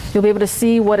 You'll be able to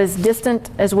see what is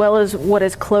distant as well as what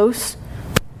is close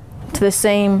with the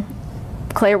same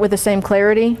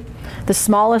clarity. The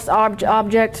smallest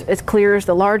object as clear as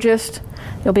the largest.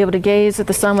 You'll be able to gaze at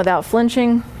the sun without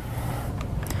flinching.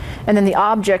 And then the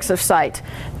objects of sight.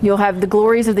 You'll have the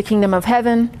glories of the kingdom of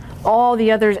heaven, all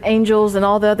the other angels and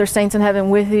all the other saints in heaven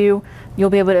with you.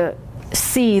 You'll be able to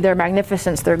see their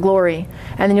magnificence, their glory,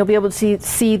 and then you'll be able to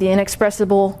see the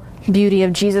inexpressible beauty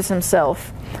of Jesus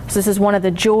Himself. So this is one of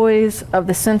the joys of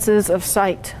the senses of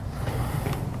sight.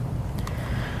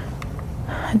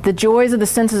 The joys of the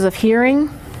senses of hearing.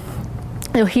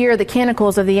 You'll hear the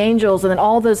canticles of the angels, and then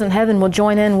all those in heaven will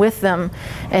join in with them,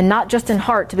 and not just in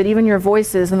heart, but even your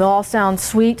voices, and they'll all sound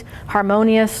sweet,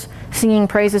 harmonious, singing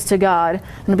praises to God.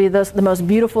 And it'll be the most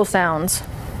beautiful sounds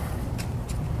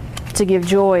to give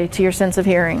joy to your sense of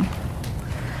hearing.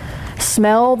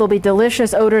 Smell, there'll be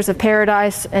delicious odors of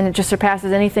paradise, and it just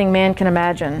surpasses anything man can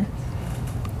imagine.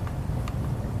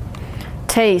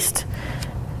 Taste,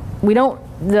 we don't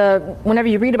whenever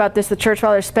you read about this, the church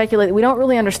fathers speculate. We don't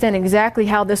really understand exactly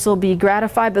how this will be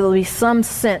gratified, but there'll be some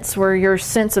sense where your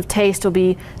sense of taste will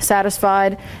be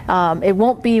satisfied. It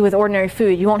won't be with ordinary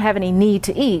food. You won't have any need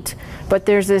to eat, but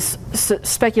there's this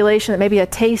speculation that maybe a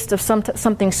taste of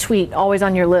something sweet always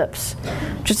on your lips,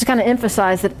 just to kind of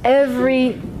emphasize that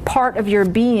every part of your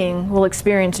being will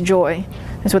experience joy.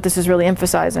 That's what this is really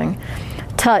emphasizing.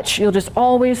 Touch, you'll just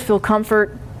always feel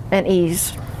comfort and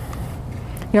ease.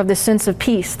 You have this sense of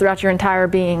peace throughout your entire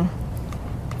being.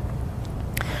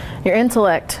 Your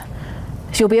intellect,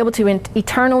 so you'll be able to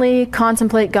eternally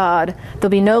contemplate God. There'll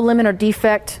be no limit or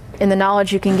defect in the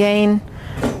knowledge you can gain.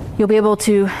 You'll be able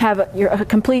to have a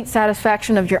complete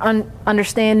satisfaction of your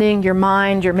understanding, your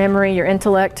mind, your memory, your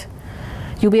intellect.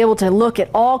 You'll be able to look at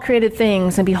all created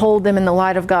things and behold them in the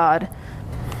light of God.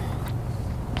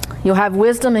 You'll have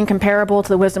wisdom incomparable to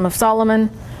the wisdom of Solomon.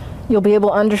 You'll be able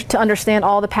to understand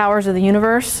all the powers of the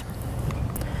universe.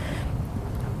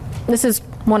 This is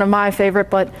one of my favorite,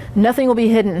 but nothing will be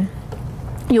hidden.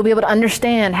 You'll be able to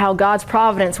understand how God's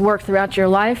providence worked throughout your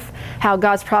life, how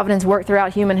God's providence worked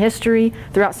throughout human history,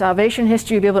 throughout salvation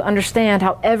history. You'll be able to understand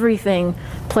how everything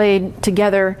played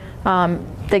together,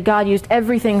 that God used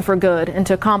everything for good and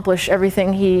to accomplish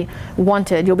everything He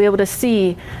wanted. You'll be able to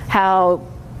see how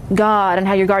God and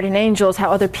how your guardian angels,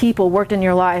 how other people worked in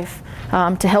your life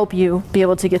to help you be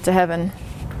able to get to heaven.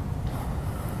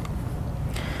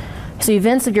 So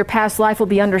events of your past life will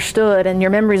be understood and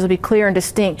your memories will be clear and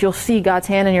distinct. You'll see God's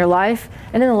hand in your life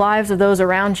and in the lives of those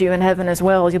around you in heaven as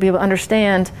well. You'll be able to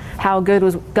understand how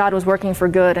God was working for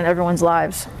good in everyone's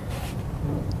lives.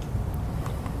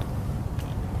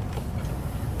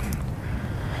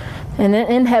 And then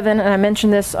in heaven, and I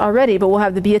mentioned this already, but we'll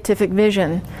have the beatific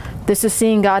vision. This is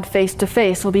seeing God face to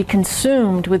face. We'll be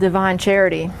consumed with divine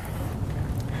charity.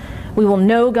 We will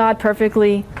know God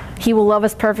perfectly. He will love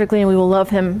us perfectly, and we will love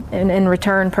Him in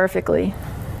return perfectly.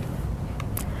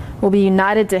 We'll be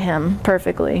united to Him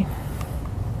perfectly.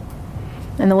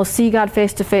 And then we'll see God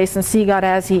face to face and see God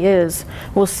as He is.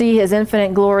 We'll see His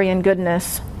infinite glory and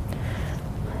goodness.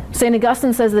 St.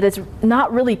 Augustine says that it's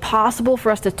not really possible for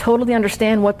us to totally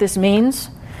understand what this means.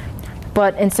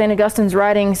 But in St. Augustine's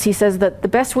writings, he says that the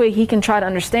best way he can try to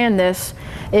understand this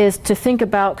is to think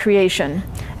about creation.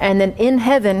 And then in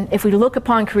heaven, if we look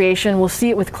upon creation, we'll see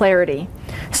it with clarity.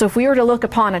 So if we were to look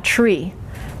upon a tree,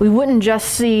 we wouldn't just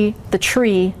see the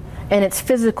tree and its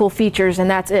physical features and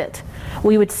that's it.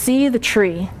 We would see the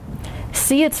tree,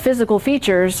 see its physical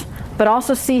features, but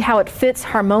also see how it fits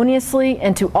harmoniously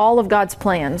into all of God's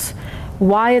plans,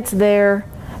 why it's there,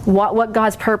 what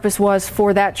God's purpose was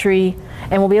for that tree,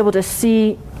 and we'll be able to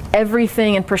see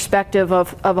everything in perspective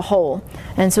of a whole.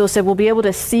 And so we'll be able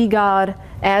to see God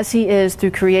as He is through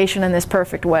creation in this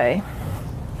perfect way.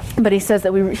 But he says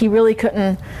that he really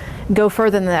couldn't go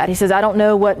further than that. He says, I don't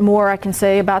know what more I can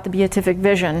say about the beatific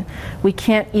vision. We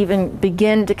can't even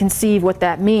begin to conceive what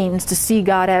that means, to see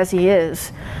God as He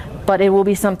is. But it will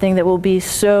be something that will be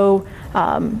so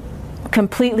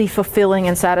completely fulfilling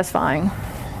and satisfying.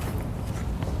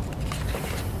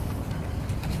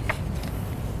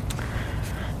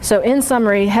 So in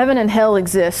summary, heaven and hell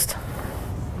exist.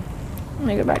 Let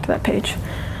me go back to that page.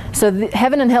 So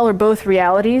heaven and hell are both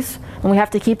realities, and we have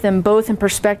to keep them both in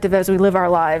perspective as we live our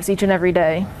lives each and every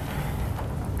day.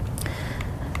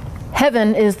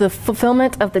 Heaven is the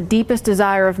fulfillment of the deepest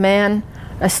desire of man,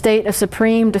 a state of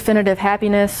supreme, definitive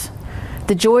happiness.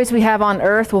 The joys we have on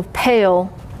earth will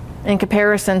pale in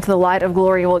comparison to the light of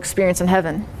glory we'll experience in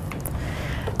heaven.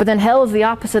 But then hell is the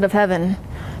opposite of heaven.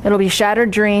 It'll be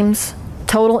shattered dreams,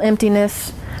 total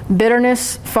emptiness,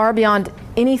 bitterness far beyond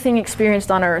anything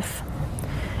experienced on earth.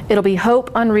 It'll be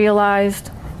hope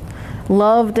unrealized,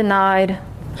 love denied,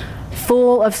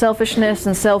 full of selfishness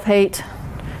and self-hate,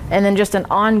 and then just an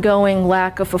ongoing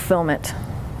lack of fulfillment.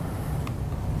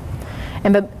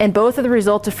 And both are the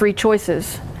result of free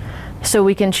choices. So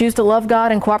we can choose to love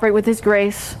God and cooperate with His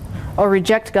grace, or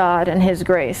reject God and His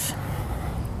grace.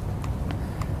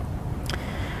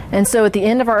 And so at the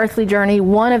end of our earthly journey,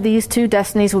 one of these two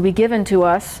destinies will be given to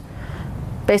us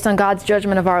based on God's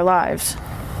judgment of our lives.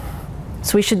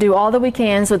 So we should do all that we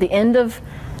can so at the end of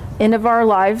our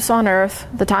lives on earth,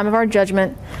 the time of our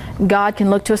judgment, God can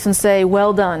look to us and say,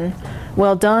 well done,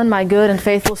 my good and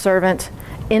faithful servant.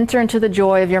 Enter into the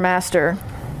joy of your master.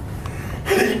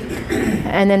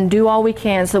 And then do all we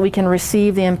can so we can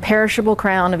receive the imperishable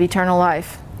crown of eternal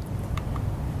life.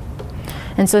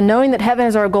 And so knowing that heaven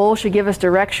is our goal should give us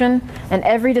direction, and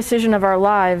every decision of our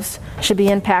lives should be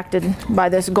impacted by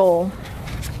this goal.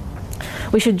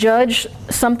 We should judge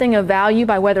something of value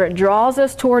by whether it draws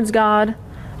us towards God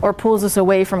or pulls us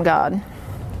away from God.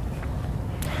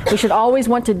 We should always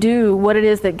want to do what it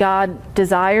is that God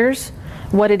desires,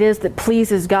 what it is that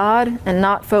pleases God, and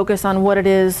not focus on what it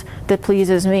is that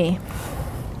pleases me.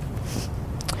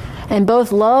 And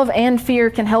both love and fear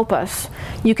can help us.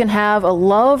 You can have a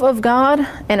love of God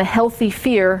and a healthy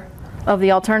fear of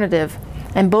the alternative.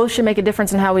 And both should make a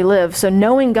difference in how we live. So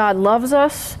knowing God loves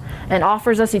us and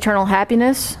offers us eternal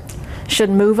happiness should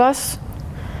move us.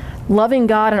 Loving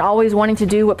God and always wanting to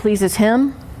do what pleases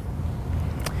Him.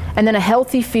 And then a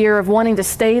healthy fear of wanting to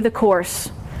stay the course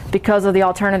because of the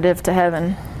alternative to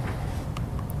heaven.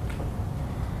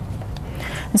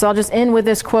 And so I'll just end with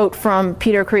this quote from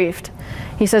Peter Kreeft.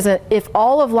 He says that if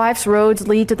all of life's roads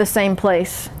lead to the same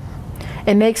place,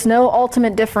 it makes no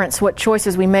ultimate difference what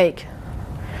choices we make.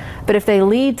 But if they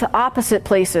lead to opposite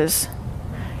places,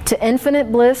 to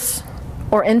infinite bliss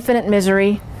or infinite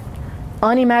misery,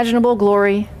 unimaginable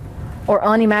glory or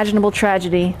unimaginable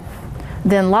tragedy,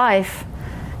 then life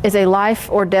is a life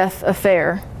or death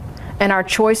affair, and our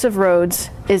choice of roads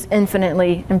is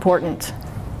infinitely important.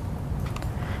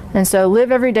 And so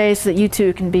live every day so that you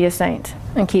too can be a saint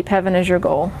and keep heaven as your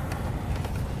goal.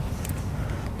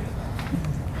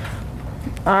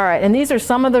 All right, and these are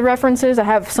some of the references. I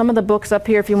have some of the books up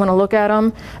here if you want to look at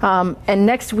them. And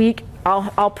next week,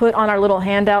 I'll put on our little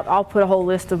handout, I'll put a whole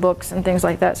list of books and things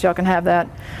like that so y'all can have that.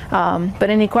 But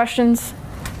any questions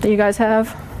that you guys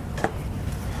have?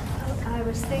 I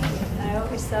was thinking, I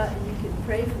always thought you could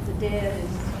pray for the dead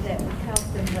and that would help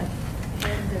them, but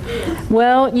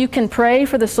well, you can pray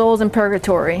for the souls in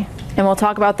purgatory, and we'll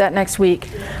talk about that next week.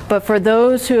 But for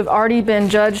those who have already been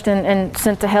judged and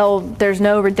sent to hell, there's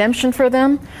no redemption for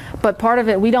them. But part of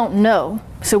it, we don't know.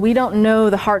 So we don't know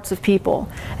the hearts of people.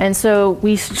 And so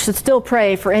we should still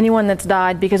pray for anyone that's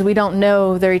died because we don't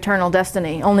know their eternal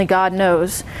destiny. Only God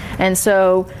knows. And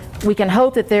so we can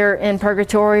hope that they're in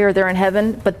purgatory or they're in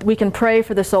heaven, but we can pray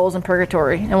for the souls in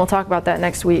purgatory. And we'll talk about that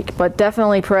next week. But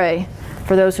definitely pray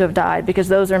for those who have died, because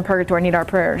those who are in purgatory need our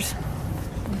prayers.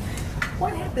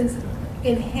 What happens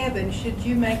in heaven should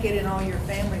you make it and all your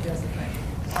family doesn't make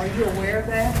it? Are you aware of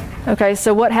that? Okay,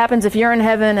 so what happens if you're in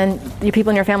heaven and the people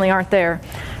in your family aren't there?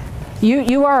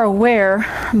 You are aware,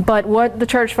 but what the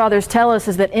church fathers tell us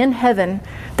is that in heaven,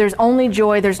 there's only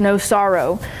joy, there's no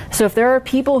sorrow. So if there are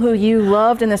people who you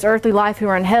loved in this earthly life who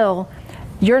are in hell,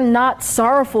 you're not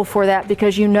sorrowful for that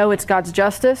because you know it's God's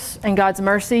justice and God's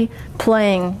mercy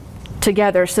playing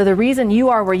together. So the reason you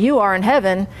are where you are in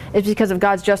heaven is because of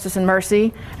God's justice and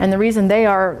mercy, and the reason they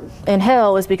are in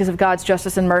hell is because of God's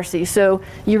justice and mercy. So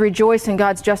you rejoice in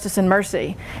God's justice and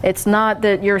mercy. It's not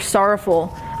that you're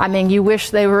sorrowful. I mean, you wish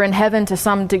they were in heaven to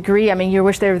some degree. I mean, you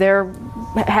wish they were there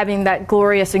having that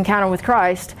glorious encounter with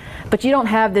Christ, but you don't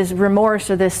have this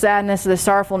remorse or this sadness or this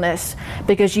sorrowfulness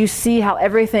because you see how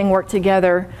everything worked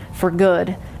together for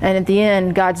good. And at the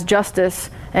end, God's justice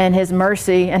and His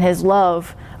mercy and His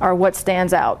love are what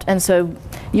stands out. And so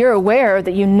you're aware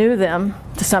that you knew them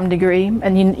to some degree,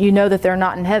 and you know that they're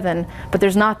not in heaven, but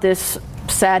there's not this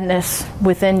sadness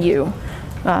within you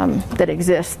that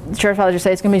exists. The church fathers just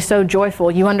say it's going to be so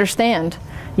joyful. You understand.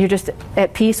 You're just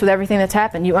at peace with everything that's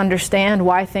happened. You understand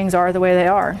why things are the way they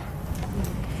are.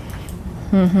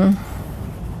 Mm-hmm.